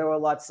idioms. There are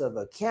lots of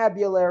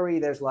vocabulary.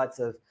 There's lots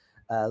of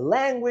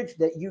language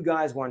that you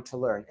guys want to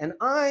learn. And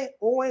I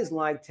always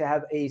like to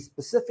have a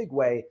specific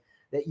way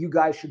that you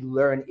guys should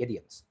learn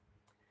idioms.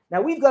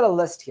 Now we've got a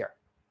list here,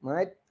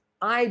 right?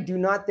 I do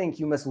not think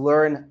you must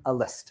learn a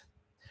list.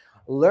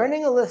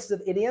 Learning a list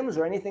of idioms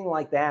or anything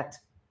like that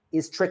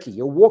is tricky.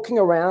 You're walking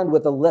around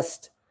with a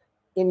list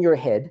in your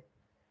head.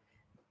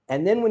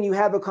 And then when you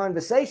have a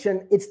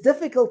conversation, it's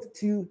difficult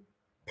to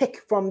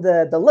pick from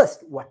the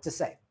list what to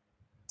say.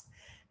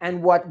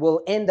 And what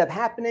will end up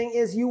happening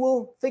is you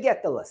will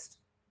forget the list,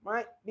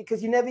 right?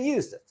 Because you never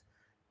used it.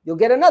 You'll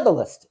get another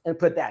list and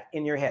put that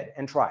in your head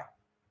and try.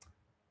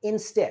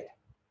 Instead,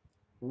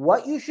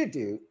 what you should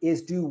do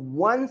is do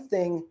one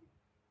thing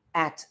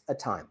at a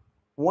time.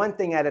 One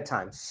thing at a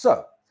time.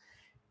 So,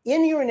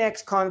 in your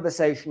next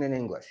conversation in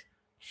English,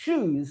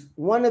 choose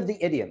one of the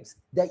idioms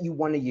that you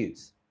want to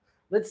use.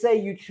 Let's say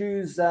you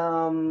choose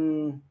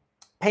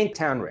paint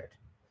town red.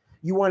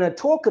 You want to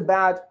talk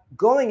about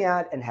going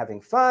out and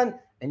having fun,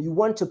 and you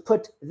want to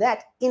put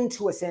that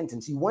into a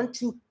sentence. You want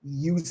to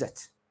use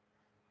it.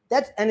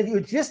 And if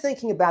you're just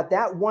thinking about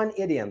that one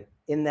idiom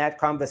in that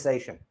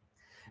conversation,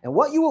 and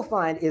what you will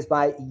find is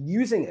by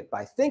using it,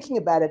 by thinking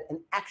about it and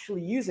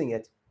actually using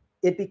it,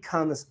 it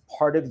becomes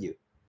part of you.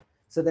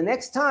 So the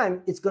next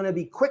time, it's going to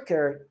be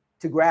quicker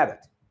to grab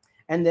it.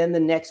 And then the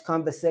next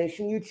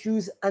conversation, you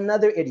choose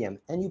another idiom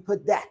and you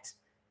put that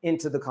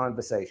into the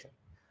conversation.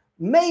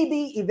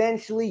 Maybe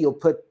eventually you'll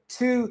put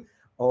two,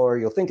 or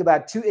you'll think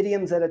about two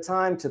idioms at a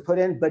time to put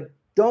in, but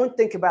don't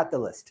think about the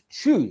list.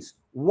 Choose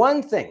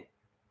one thing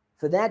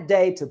for that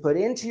day to put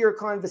into your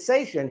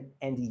conversation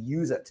and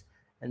use it.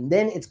 And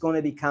then it's going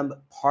to become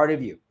part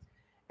of you.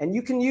 And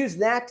you can use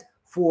that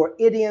for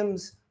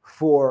idioms,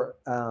 for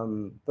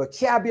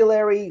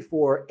vocabulary,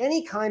 for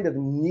any kind of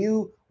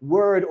new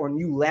word or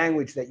new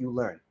language that you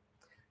learn.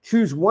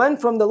 Choose one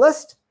from the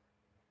list,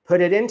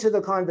 put it into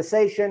the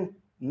conversation,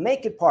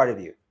 make it part of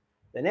you.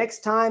 The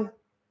next time,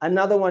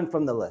 another one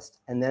from the list,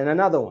 and then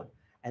another one.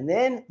 And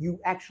then you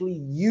actually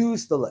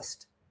use the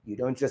list. You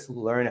don't just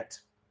learn it.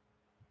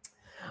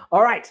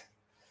 All right,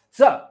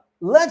 so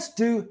let's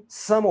do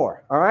some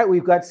more. All right,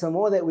 we've got some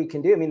more that we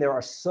can do. I mean, there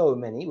are so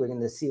many. We're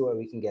going to see what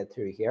we can get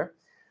through here.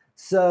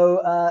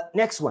 So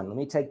next one, let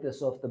me take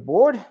this off the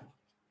board.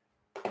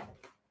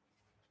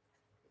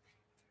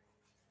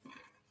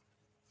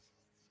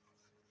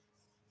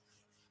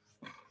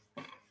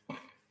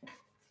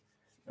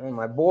 And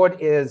my board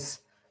is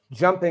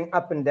jumping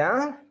up and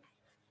down,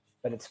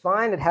 but it's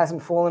fine. It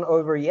hasn't fallen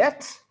over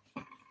yet.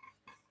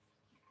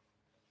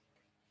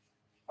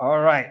 All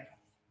right.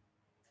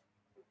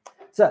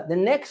 So the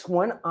next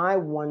one I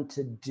want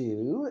to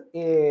do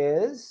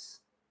is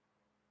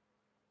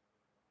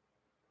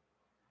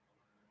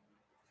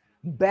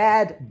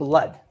bad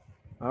blood.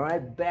 All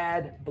right,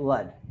 bad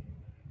blood.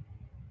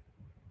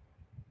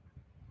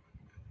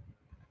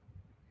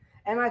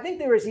 And I think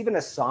there is even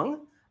a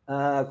song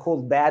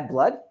called Bad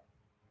Blood.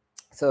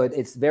 So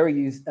it's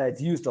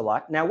used a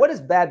lot. Now, what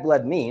does bad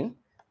blood mean?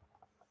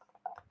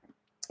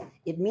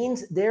 It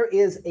means there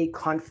is a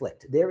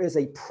conflict. There is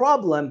a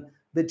problem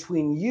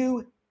between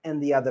you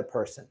and the other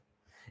person.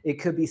 It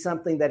could be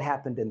something that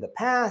happened in the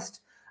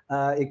past.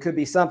 It could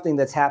be something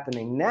that's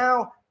happening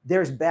now.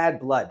 There's bad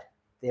blood.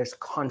 There's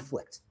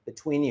conflict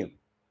between you.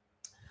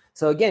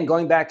 So again,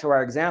 going back to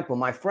our example,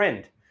 my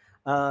friend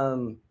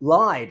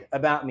lied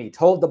about me,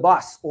 told the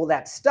boss all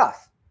that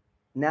stuff.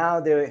 Now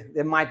there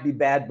might be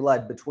bad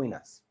blood between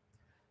us.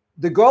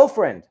 The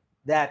girlfriend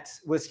that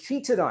was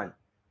cheated on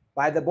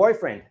by the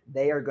boyfriend,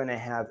 they are going to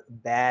have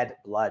bad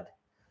blood.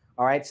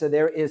 All right, so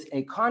there is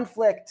a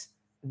conflict.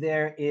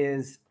 There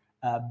is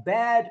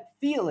bad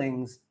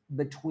feelings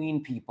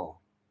between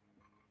people.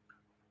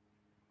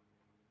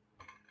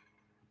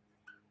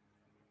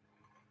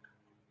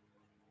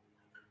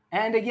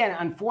 And again,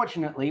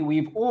 unfortunately,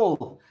 we've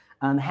all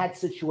had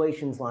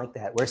situations like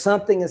that where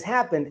something has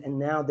happened and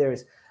now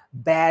there's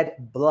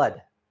bad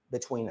blood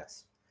between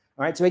us.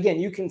 All right, so again,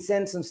 you can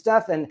send some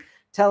stuff and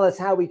tell us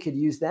how we could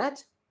use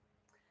that.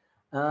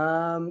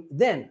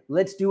 Then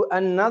let's do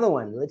another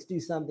one. Let's do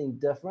something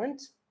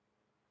different.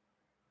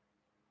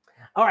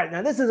 All right,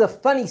 now this is a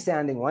funny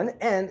sounding one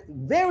and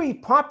very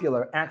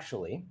popular,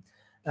 actually.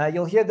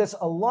 You'll hear this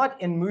a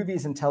lot in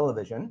movies and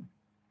television.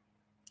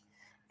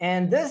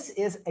 And this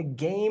is a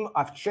game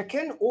of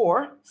chicken,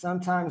 or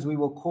sometimes we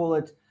will call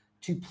it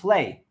to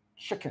play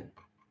chicken.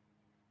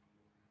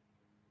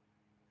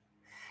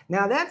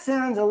 Now that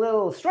sounds a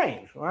little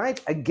strange,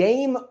 right? A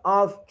game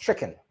of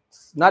chicken.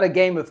 It's not a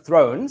Game of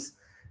Thrones.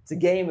 It's a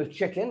game of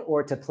chicken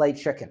or to play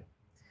chicken.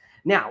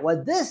 Now,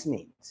 what this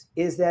means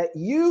is that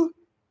you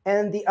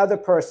and the other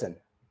person,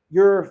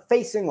 you're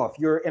facing off.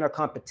 You're in a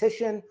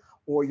competition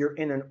or you're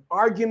in an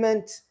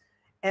argument,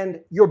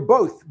 and you're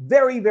both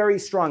very, very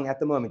strong at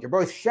the moment. You're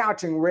both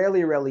shouting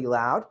really, really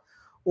loud.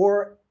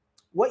 Or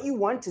what you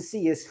want to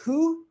see is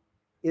who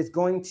is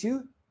going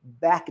to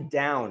back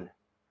down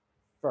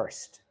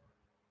first.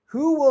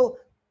 Who will,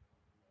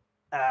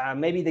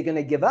 maybe they're going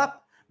to give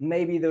up.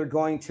 Maybe they're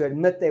going to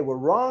admit they were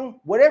wrong.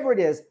 Whatever it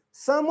is,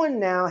 someone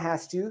now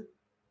has to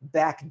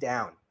back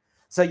down.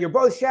 So you're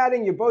both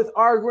shouting, you're both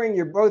arguing,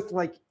 you're both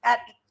like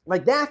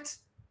that.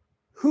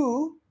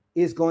 Who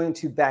is going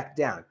to back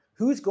down?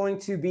 Who's going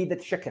to be the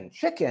chicken?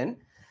 Chicken,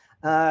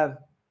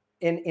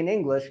 in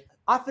English,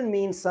 often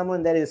means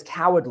someone that is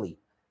cowardly,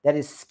 that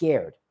is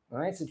scared. All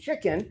right, so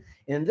chicken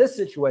in this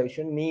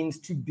situation means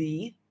to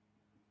be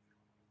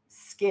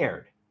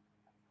scared.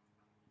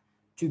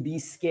 To be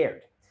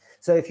scared.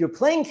 So if you're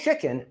playing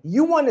chicken,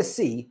 you want to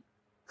see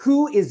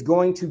who is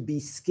going to be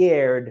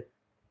scared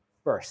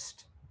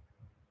first.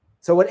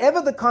 So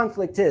whatever the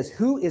conflict is,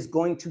 who is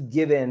going to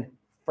give in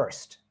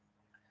first?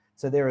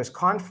 So there is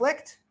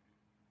conflict,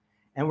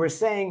 and we're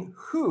saying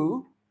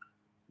who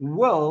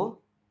will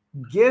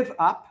give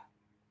up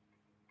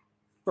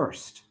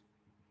first.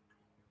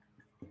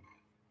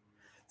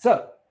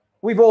 So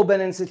we've all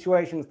been in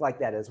situations like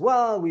that as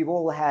well. We've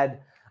all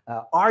had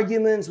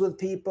arguments with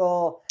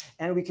people,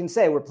 and we can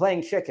say we're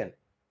playing chicken.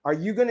 Are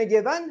you going to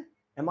give in?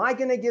 Am I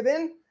going to give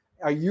in?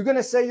 Are you going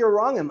to say you're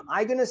wrong? Am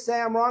I going to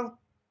say I'm wrong?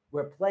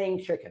 We're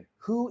playing chicken.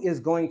 Who is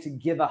going to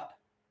give up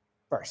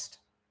first?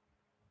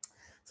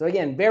 So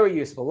again, very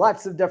useful.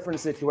 Lots of different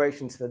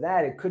situations for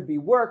that. It could be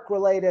work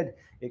related.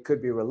 It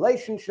could be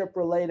relationship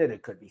related.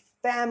 It could be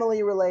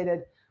family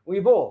related.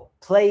 We've all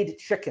played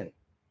chicken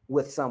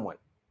with someone.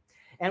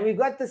 And we've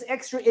got this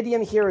extra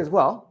idiom here as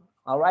well.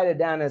 I'll write it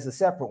down as a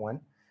separate one.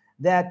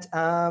 That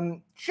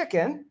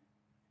chicken,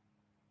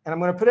 and I'm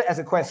going to put it as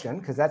a question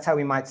because that's how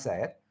we might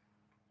say it.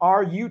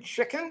 Are you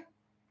chicken?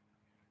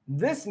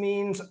 This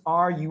means,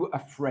 are you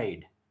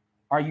afraid?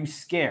 Are you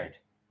scared?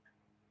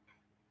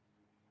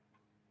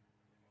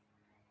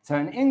 So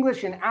in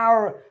English, in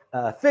our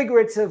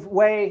figurative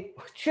way,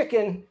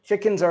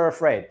 chickens are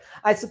afraid.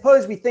 I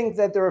suppose we think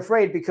that they're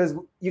afraid because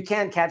you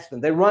can't catch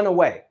them. They run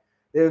away.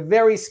 They're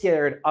very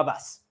scared of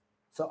us.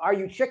 So are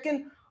you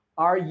chicken?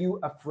 Are you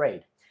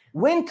afraid?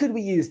 When could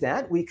we use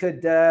that? We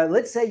could,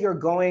 let's say you're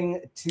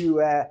going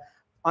to,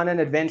 on an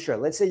adventure.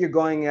 Let's say you're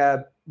going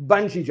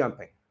bungee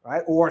jumping,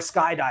 right? Or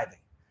skydiving,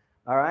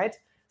 all right?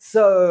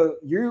 So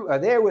you are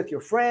there with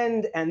your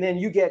friend, and then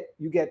you get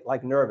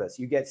like nervous.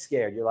 You get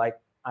scared. You're like,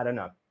 I don't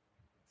know.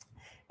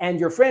 And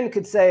your friend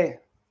could say,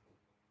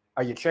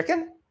 are you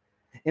chicken?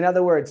 In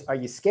other words, are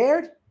you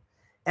scared?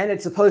 And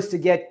it's supposed to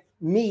get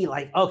me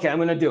like, okay, I'm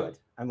going to do it.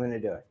 I'm going to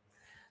do it.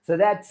 So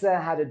that's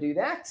how to do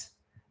that.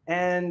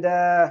 And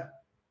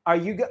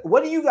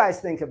what do you guys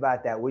think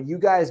about that? Would you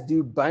guys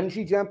do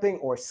bungee jumping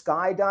or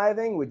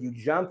skydiving? Would you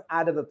jump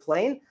out of a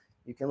plane?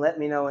 You can let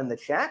me know in the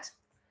chat.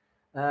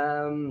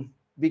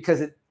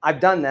 Because I've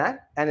done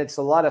that, and it's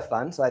a lot of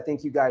fun. So I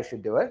think you guys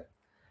should do it.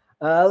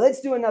 Let's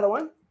do another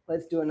one.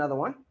 Let's do another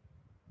one.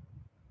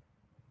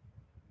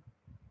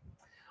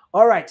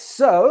 All right,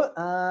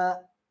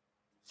 so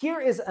here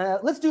is,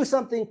 let's do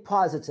something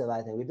positive,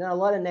 I think. We've done a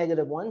lot of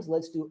negative ones.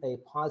 Let's do a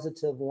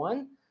positive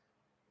one.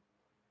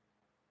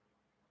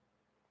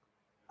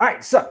 All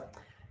right, so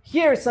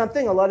here's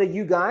something a lot of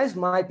you guys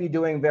might be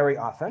doing very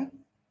often.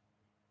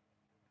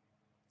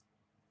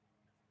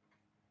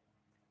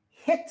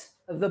 Hit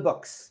the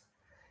books.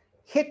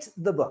 Hit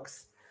the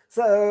books.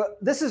 So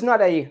this is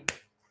not a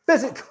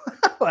physical,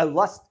 I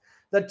lost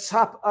the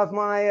top of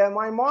my,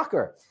 my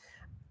marker.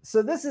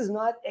 So this is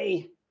not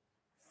a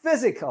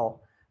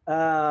physical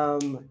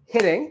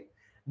hitting.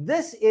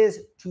 This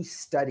is to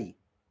study.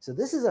 So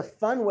this is a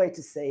fun way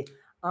to say,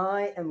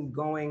 I am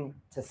going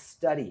to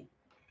study.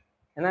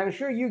 And I'm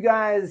sure you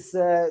guys,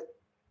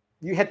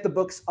 you hit the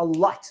books a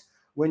lot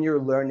when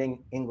you're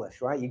learning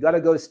English, right? You got to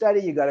go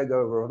study. You got to go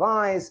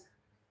revise.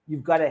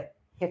 You've got to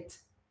hit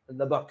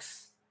the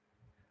books.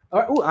 All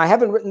right, ooh, I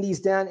haven't written these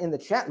down in the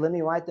chat. Let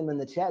me write them in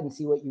the chat and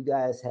see what you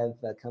guys have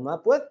come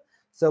up with.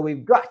 So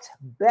we've got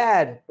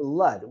bad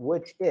blood,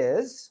 which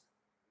is,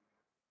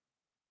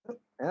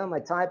 well, my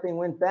typing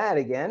went bad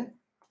again.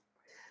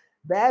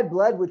 Bad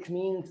blood, which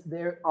means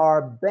there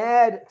are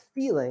bad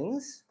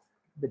feelings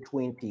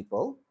between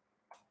people.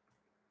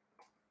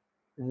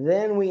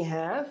 Then we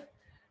have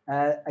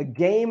a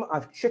game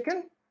of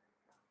chicken,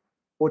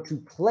 or to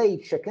play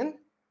chicken.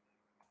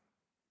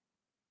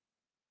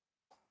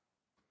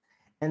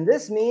 And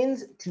this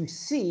means to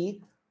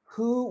see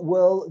who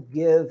will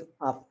give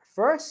up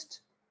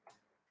first.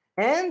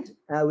 And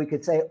we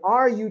could say,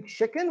 are you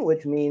chicken,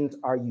 which means,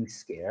 are you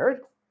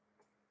scared?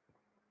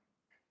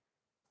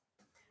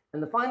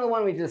 And the final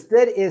one we just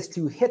did is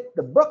to hit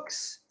the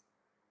books.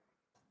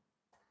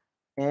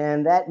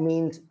 And that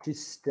means to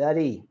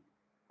study.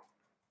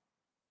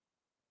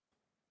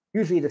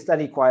 Usually to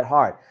study quite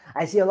hard.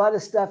 I see a lot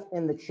of stuff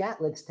in the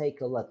chat. Let's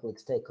take a look.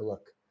 Let's take a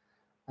look.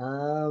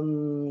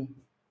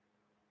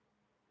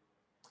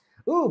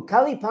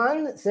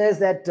 Kalipan says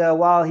that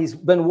while he's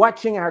been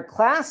watching our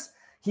class,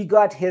 he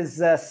got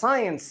his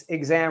science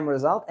exam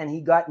result and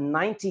he got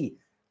 90.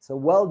 So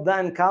well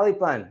done,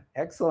 Kalipan.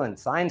 Excellent.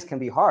 Science can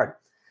be hard.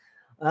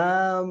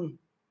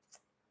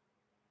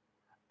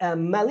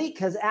 Malik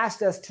has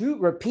asked us to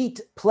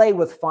repeat play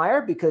with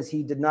fire because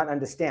he did not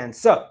understand.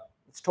 So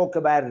let's talk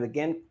about it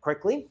again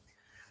quickly.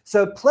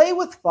 So play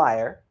with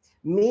fire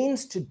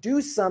means to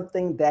do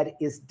something that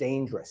is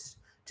dangerous,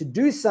 to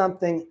do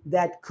something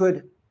that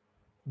could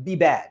be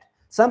bad.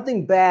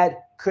 Something bad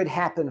could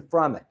happen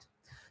from it.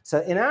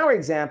 So in our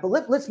example,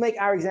 let's make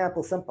our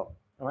example simple.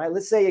 All right,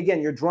 let's say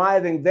again, you're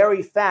driving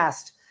very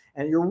fast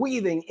and you're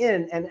weaving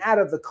in and out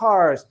of the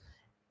cars.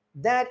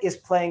 That is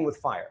playing with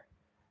fire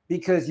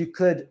because you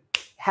could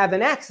have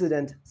an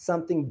accident,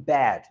 something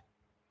bad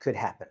could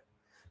happen.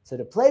 So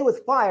to play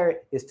with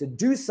fire is to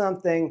do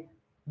something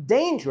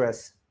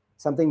dangerous,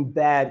 something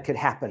bad could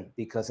happen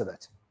because of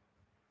it.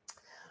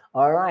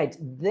 All right,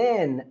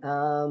 then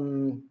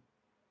Ali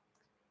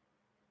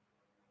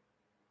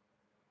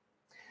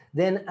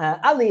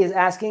is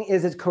asking,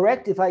 is it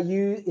correct if I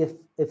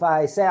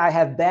say I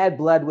have bad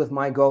blood with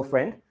my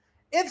girlfriend?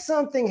 If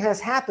something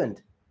has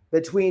happened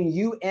between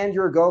you and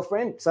your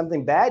girlfriend,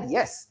 something bad,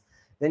 yes,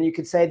 then you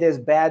could say there's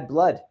bad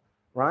blood,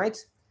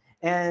 right?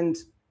 And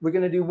we're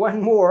going to do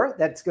one more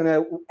that's going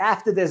to,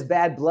 after there's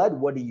bad blood,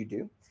 what do you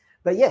do?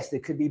 But yes, there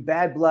could be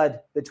bad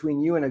blood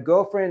between you and a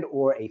girlfriend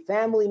or a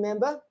family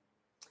member.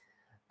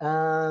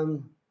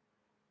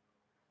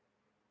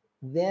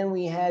 Then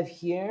we have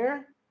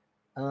here,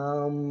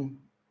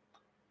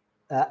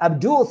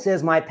 Abdul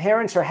says, my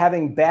parents are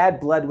having bad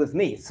blood with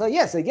me. So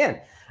yes,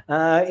 again,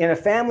 in a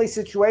family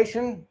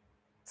situation,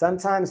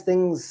 sometimes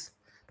things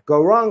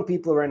go wrong.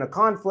 People are in a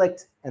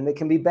conflict and there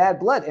can be bad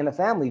blood in a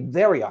family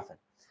very often.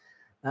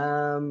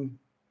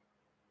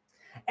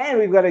 And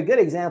we've got a good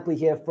example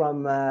here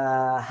from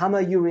Hama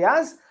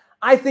Uriaz.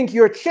 I think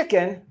you're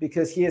chicken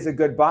because he is a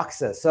good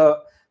boxer.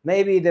 So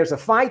maybe there's a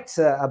fight,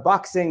 a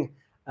boxing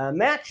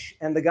match,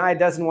 and the guy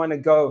doesn't want to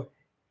go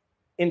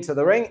into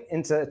the ring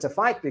to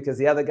fight because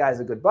the other guy's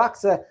a good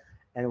boxer.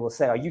 And we'll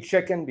say, are you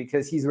chicken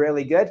because he's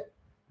really good?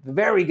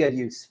 Very good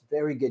use.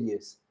 Very good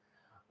use.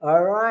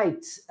 All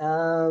right.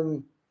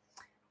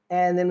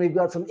 And then we've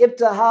got from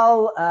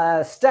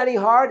Ibtihal, study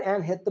hard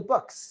and hit the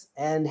books.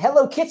 And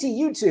Hello Kitty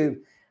YouTube,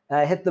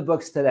 hit the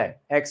books today.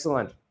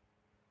 Excellent.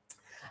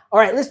 All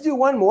right, let's do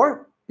one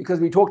more because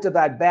we talked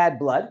about bad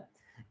blood.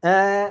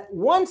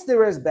 Once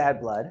there is bad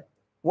blood,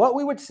 what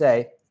we would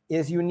say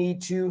is you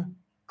need to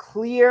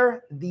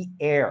clear the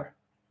air.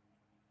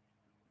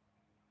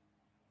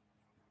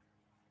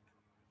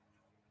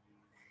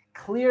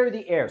 Clear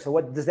the air. So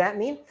what does that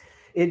mean?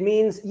 It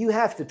means you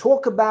have to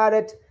talk about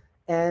it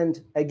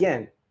and,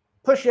 again,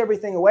 push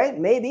everything away.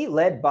 Maybe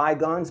let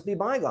bygones be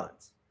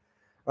bygones.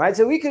 Right?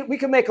 So we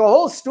could make a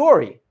whole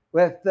story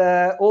with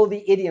all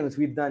the idioms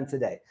we've done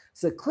today.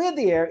 So clear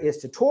the air is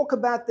to talk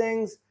about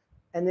things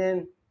and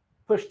then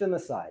push them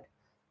aside.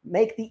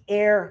 Make the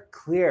air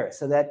clear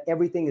so that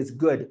everything is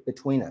good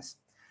between us.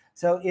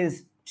 So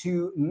is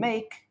to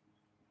make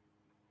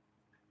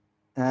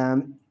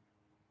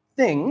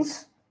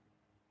things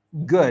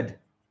good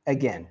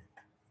again.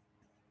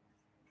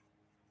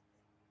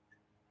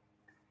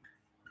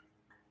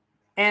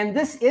 And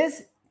this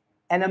is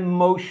an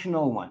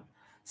emotional one.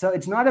 So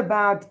it's not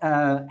about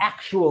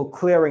actual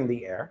clearing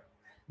the air.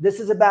 This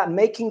is about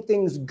making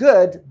things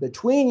good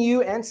between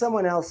you and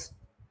someone else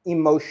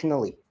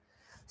emotionally.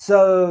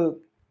 So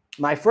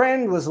my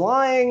friend was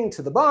lying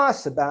to the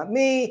boss about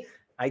me.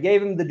 I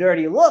gave him the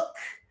dirty look.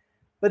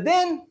 But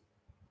then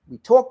we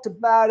talked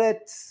about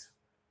it.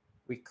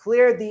 We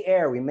cleared the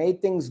air. We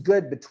made things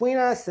good between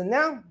us. And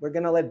now we're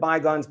going to let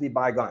bygones be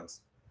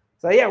bygones.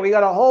 So yeah, we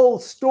got a whole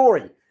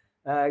story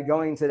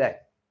going today.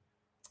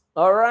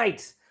 All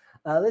right.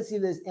 Let's see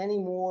if there's any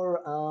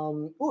more.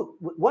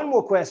 One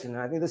more question.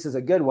 I think this is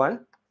a good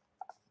one.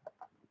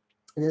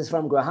 This is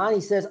from Grahan.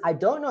 He says, I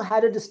don't know how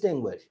to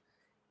distinguish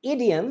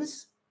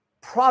idioms,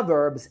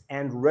 proverbs,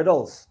 and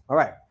riddles. All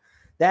right.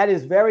 That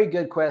is a very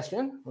good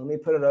question. Let me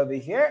put it over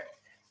here.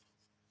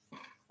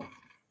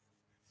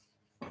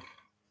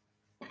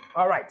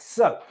 All right.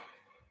 So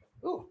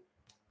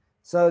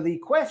the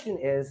question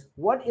is,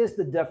 what is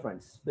the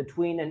difference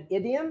between an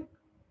idiom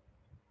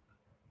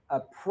a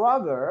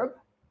proverb,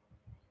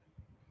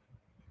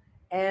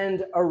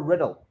 and a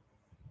riddle.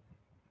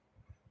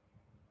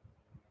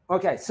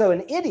 Okay, so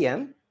an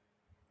idiom,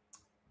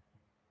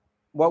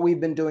 what we've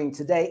been doing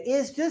today,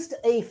 is just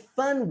a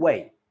fun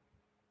way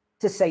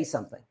to say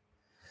something.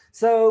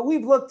 So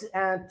we've looked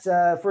at,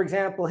 for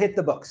example, hit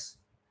the books.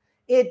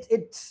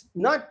 It's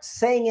not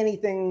saying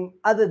anything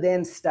other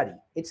than study.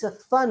 It's a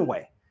fun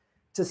way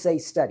to say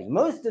study.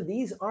 Most of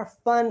these are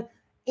fun,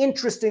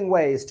 interesting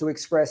ways to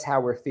express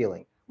how we're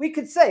feeling. We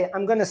could say,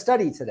 I'm going to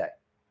study today.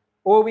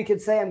 Or we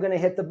could say, I'm going to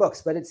hit the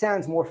books, but it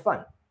sounds more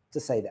fun to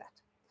say that.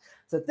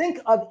 So think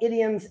of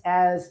idioms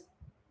as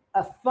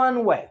a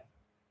fun way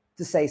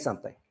to say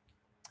something.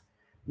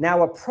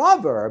 Now, a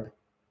proverb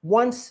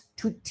wants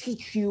to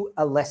teach you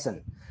a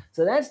lesson.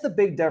 So that's the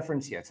big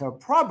difference here. So a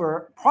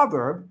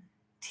proverb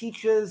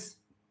teaches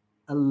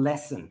a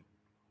lesson.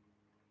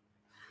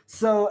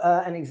 So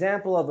an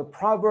example of a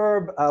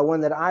proverb,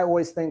 one that I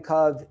always think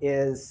of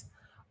is,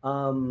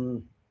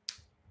 I'm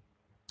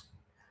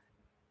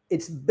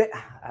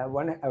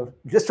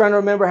just trying to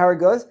remember how it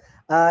goes.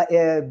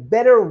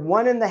 Better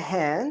one in the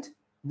hand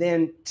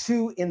than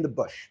two in the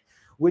bush,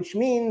 which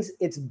means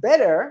it's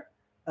better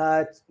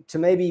to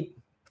maybe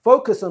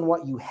focus on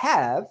what you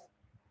have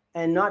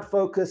and not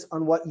focus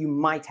on what you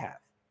might have.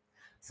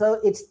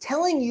 So it's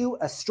telling you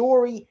a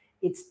story,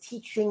 it's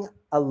teaching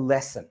a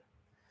lesson.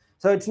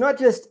 So it's not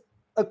just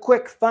a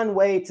quick, fun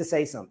way to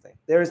say something.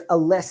 There's a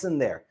lesson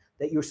there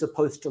that you're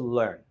supposed to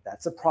learn.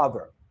 That's a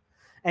proverb.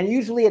 And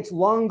usually it's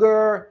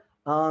longer,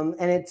 and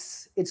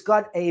it's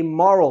got a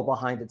moral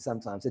behind it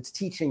sometimes. It's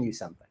teaching you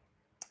something.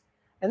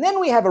 And then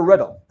we have a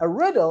riddle. A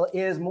riddle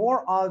is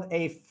more of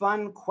a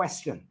fun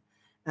question,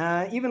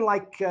 even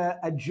like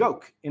a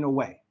joke in a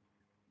way.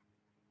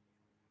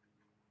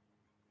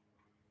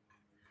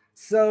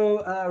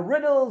 So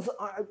riddles,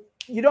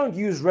 you don't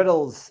use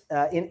riddles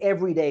in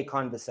everyday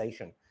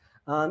conversation.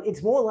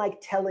 It's more like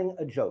telling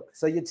a joke.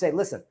 So you'd say,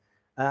 listen,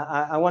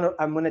 I'm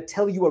going to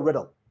tell you a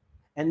riddle.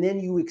 And then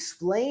you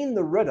explain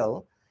the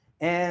riddle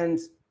and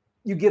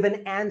you give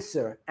an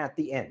answer at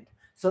the end.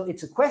 So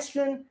it's a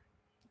question,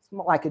 it's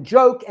more like a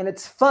joke, and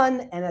it's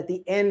fun. And at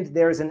the end,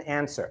 there's an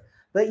answer.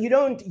 But you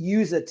don't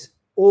use it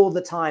all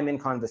the time in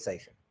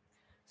conversation.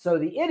 So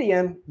the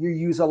idiom, you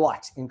use a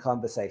lot in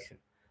conversation.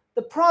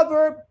 The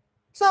proverb,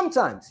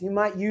 sometimes you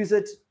might use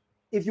it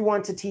if you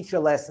want to teach a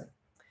lesson.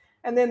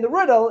 And then the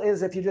riddle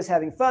is if you're just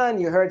having fun,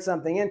 you heard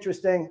something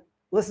interesting,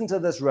 listen to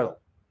this riddle.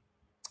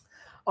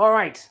 All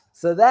right,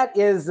 so that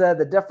is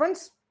the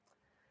difference.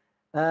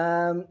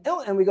 And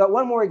we got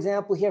one more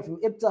example here from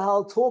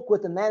Ibtihal. Talk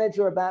with the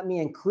manager about me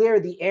and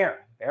clear the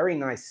air. Very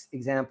nice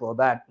example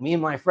about me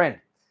and my friend.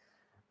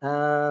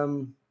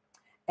 And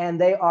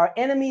they are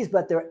enemies,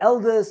 but their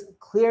elders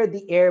cleared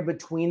the air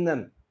between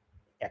them.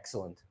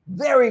 Excellent.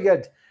 Very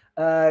good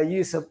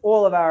use of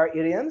all of our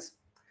idioms.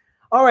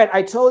 All right,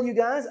 I told you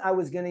guys I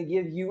was going to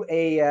give you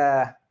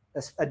a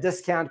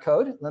discount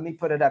code. Let me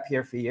put it up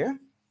here for you.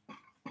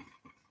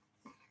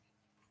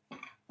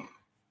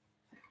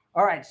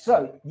 All right,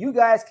 so you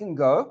guys can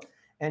go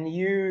and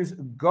use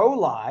Go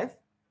Live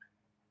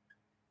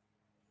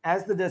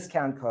as the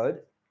discount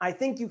code. I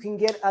think you can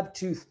get up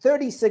to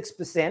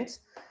 36%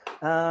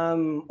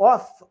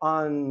 off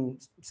on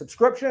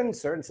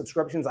subscriptions, certain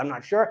subscriptions, I'm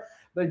not sure,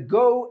 but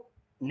go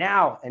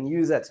now and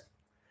use it.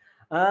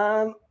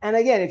 And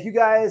again, if you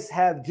guys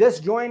have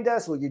just joined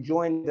us or you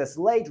joined us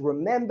late,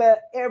 remember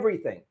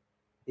everything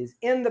is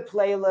in the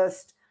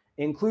playlist,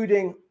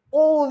 including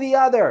all the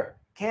other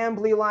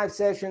Cambly live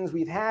sessions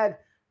we've had.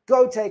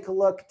 Go take a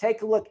look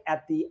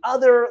at the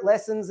other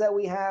lessons that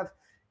we have.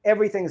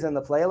 Everything's in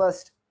the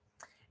playlist.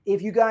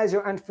 If you guys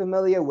are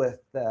unfamiliar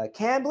with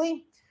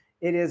Cambly,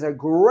 it is a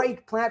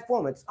great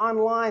platform. It's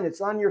online,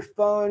 it's on your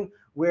phone,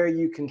 where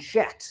you can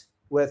chat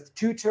with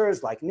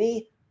tutors like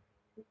me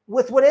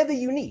with whatever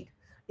you need.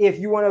 If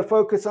you want to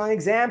focus on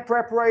exam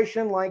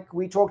preparation, like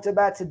we talked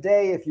about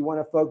today, if you want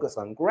to focus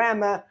on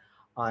grammar,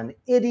 on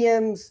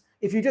idioms,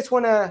 if you just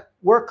want to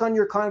work on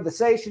your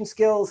conversation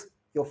skills,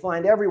 you'll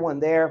find everyone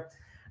there.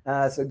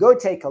 So go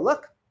take a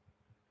look.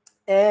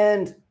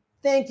 And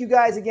thank you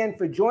guys again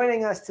for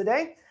joining us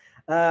today.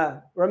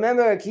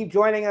 Remember, keep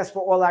joining us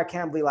for all our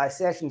Cambly live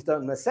sessions.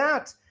 Don't miss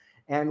out.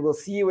 And we'll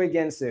see you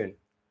again soon.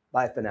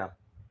 Bye for now.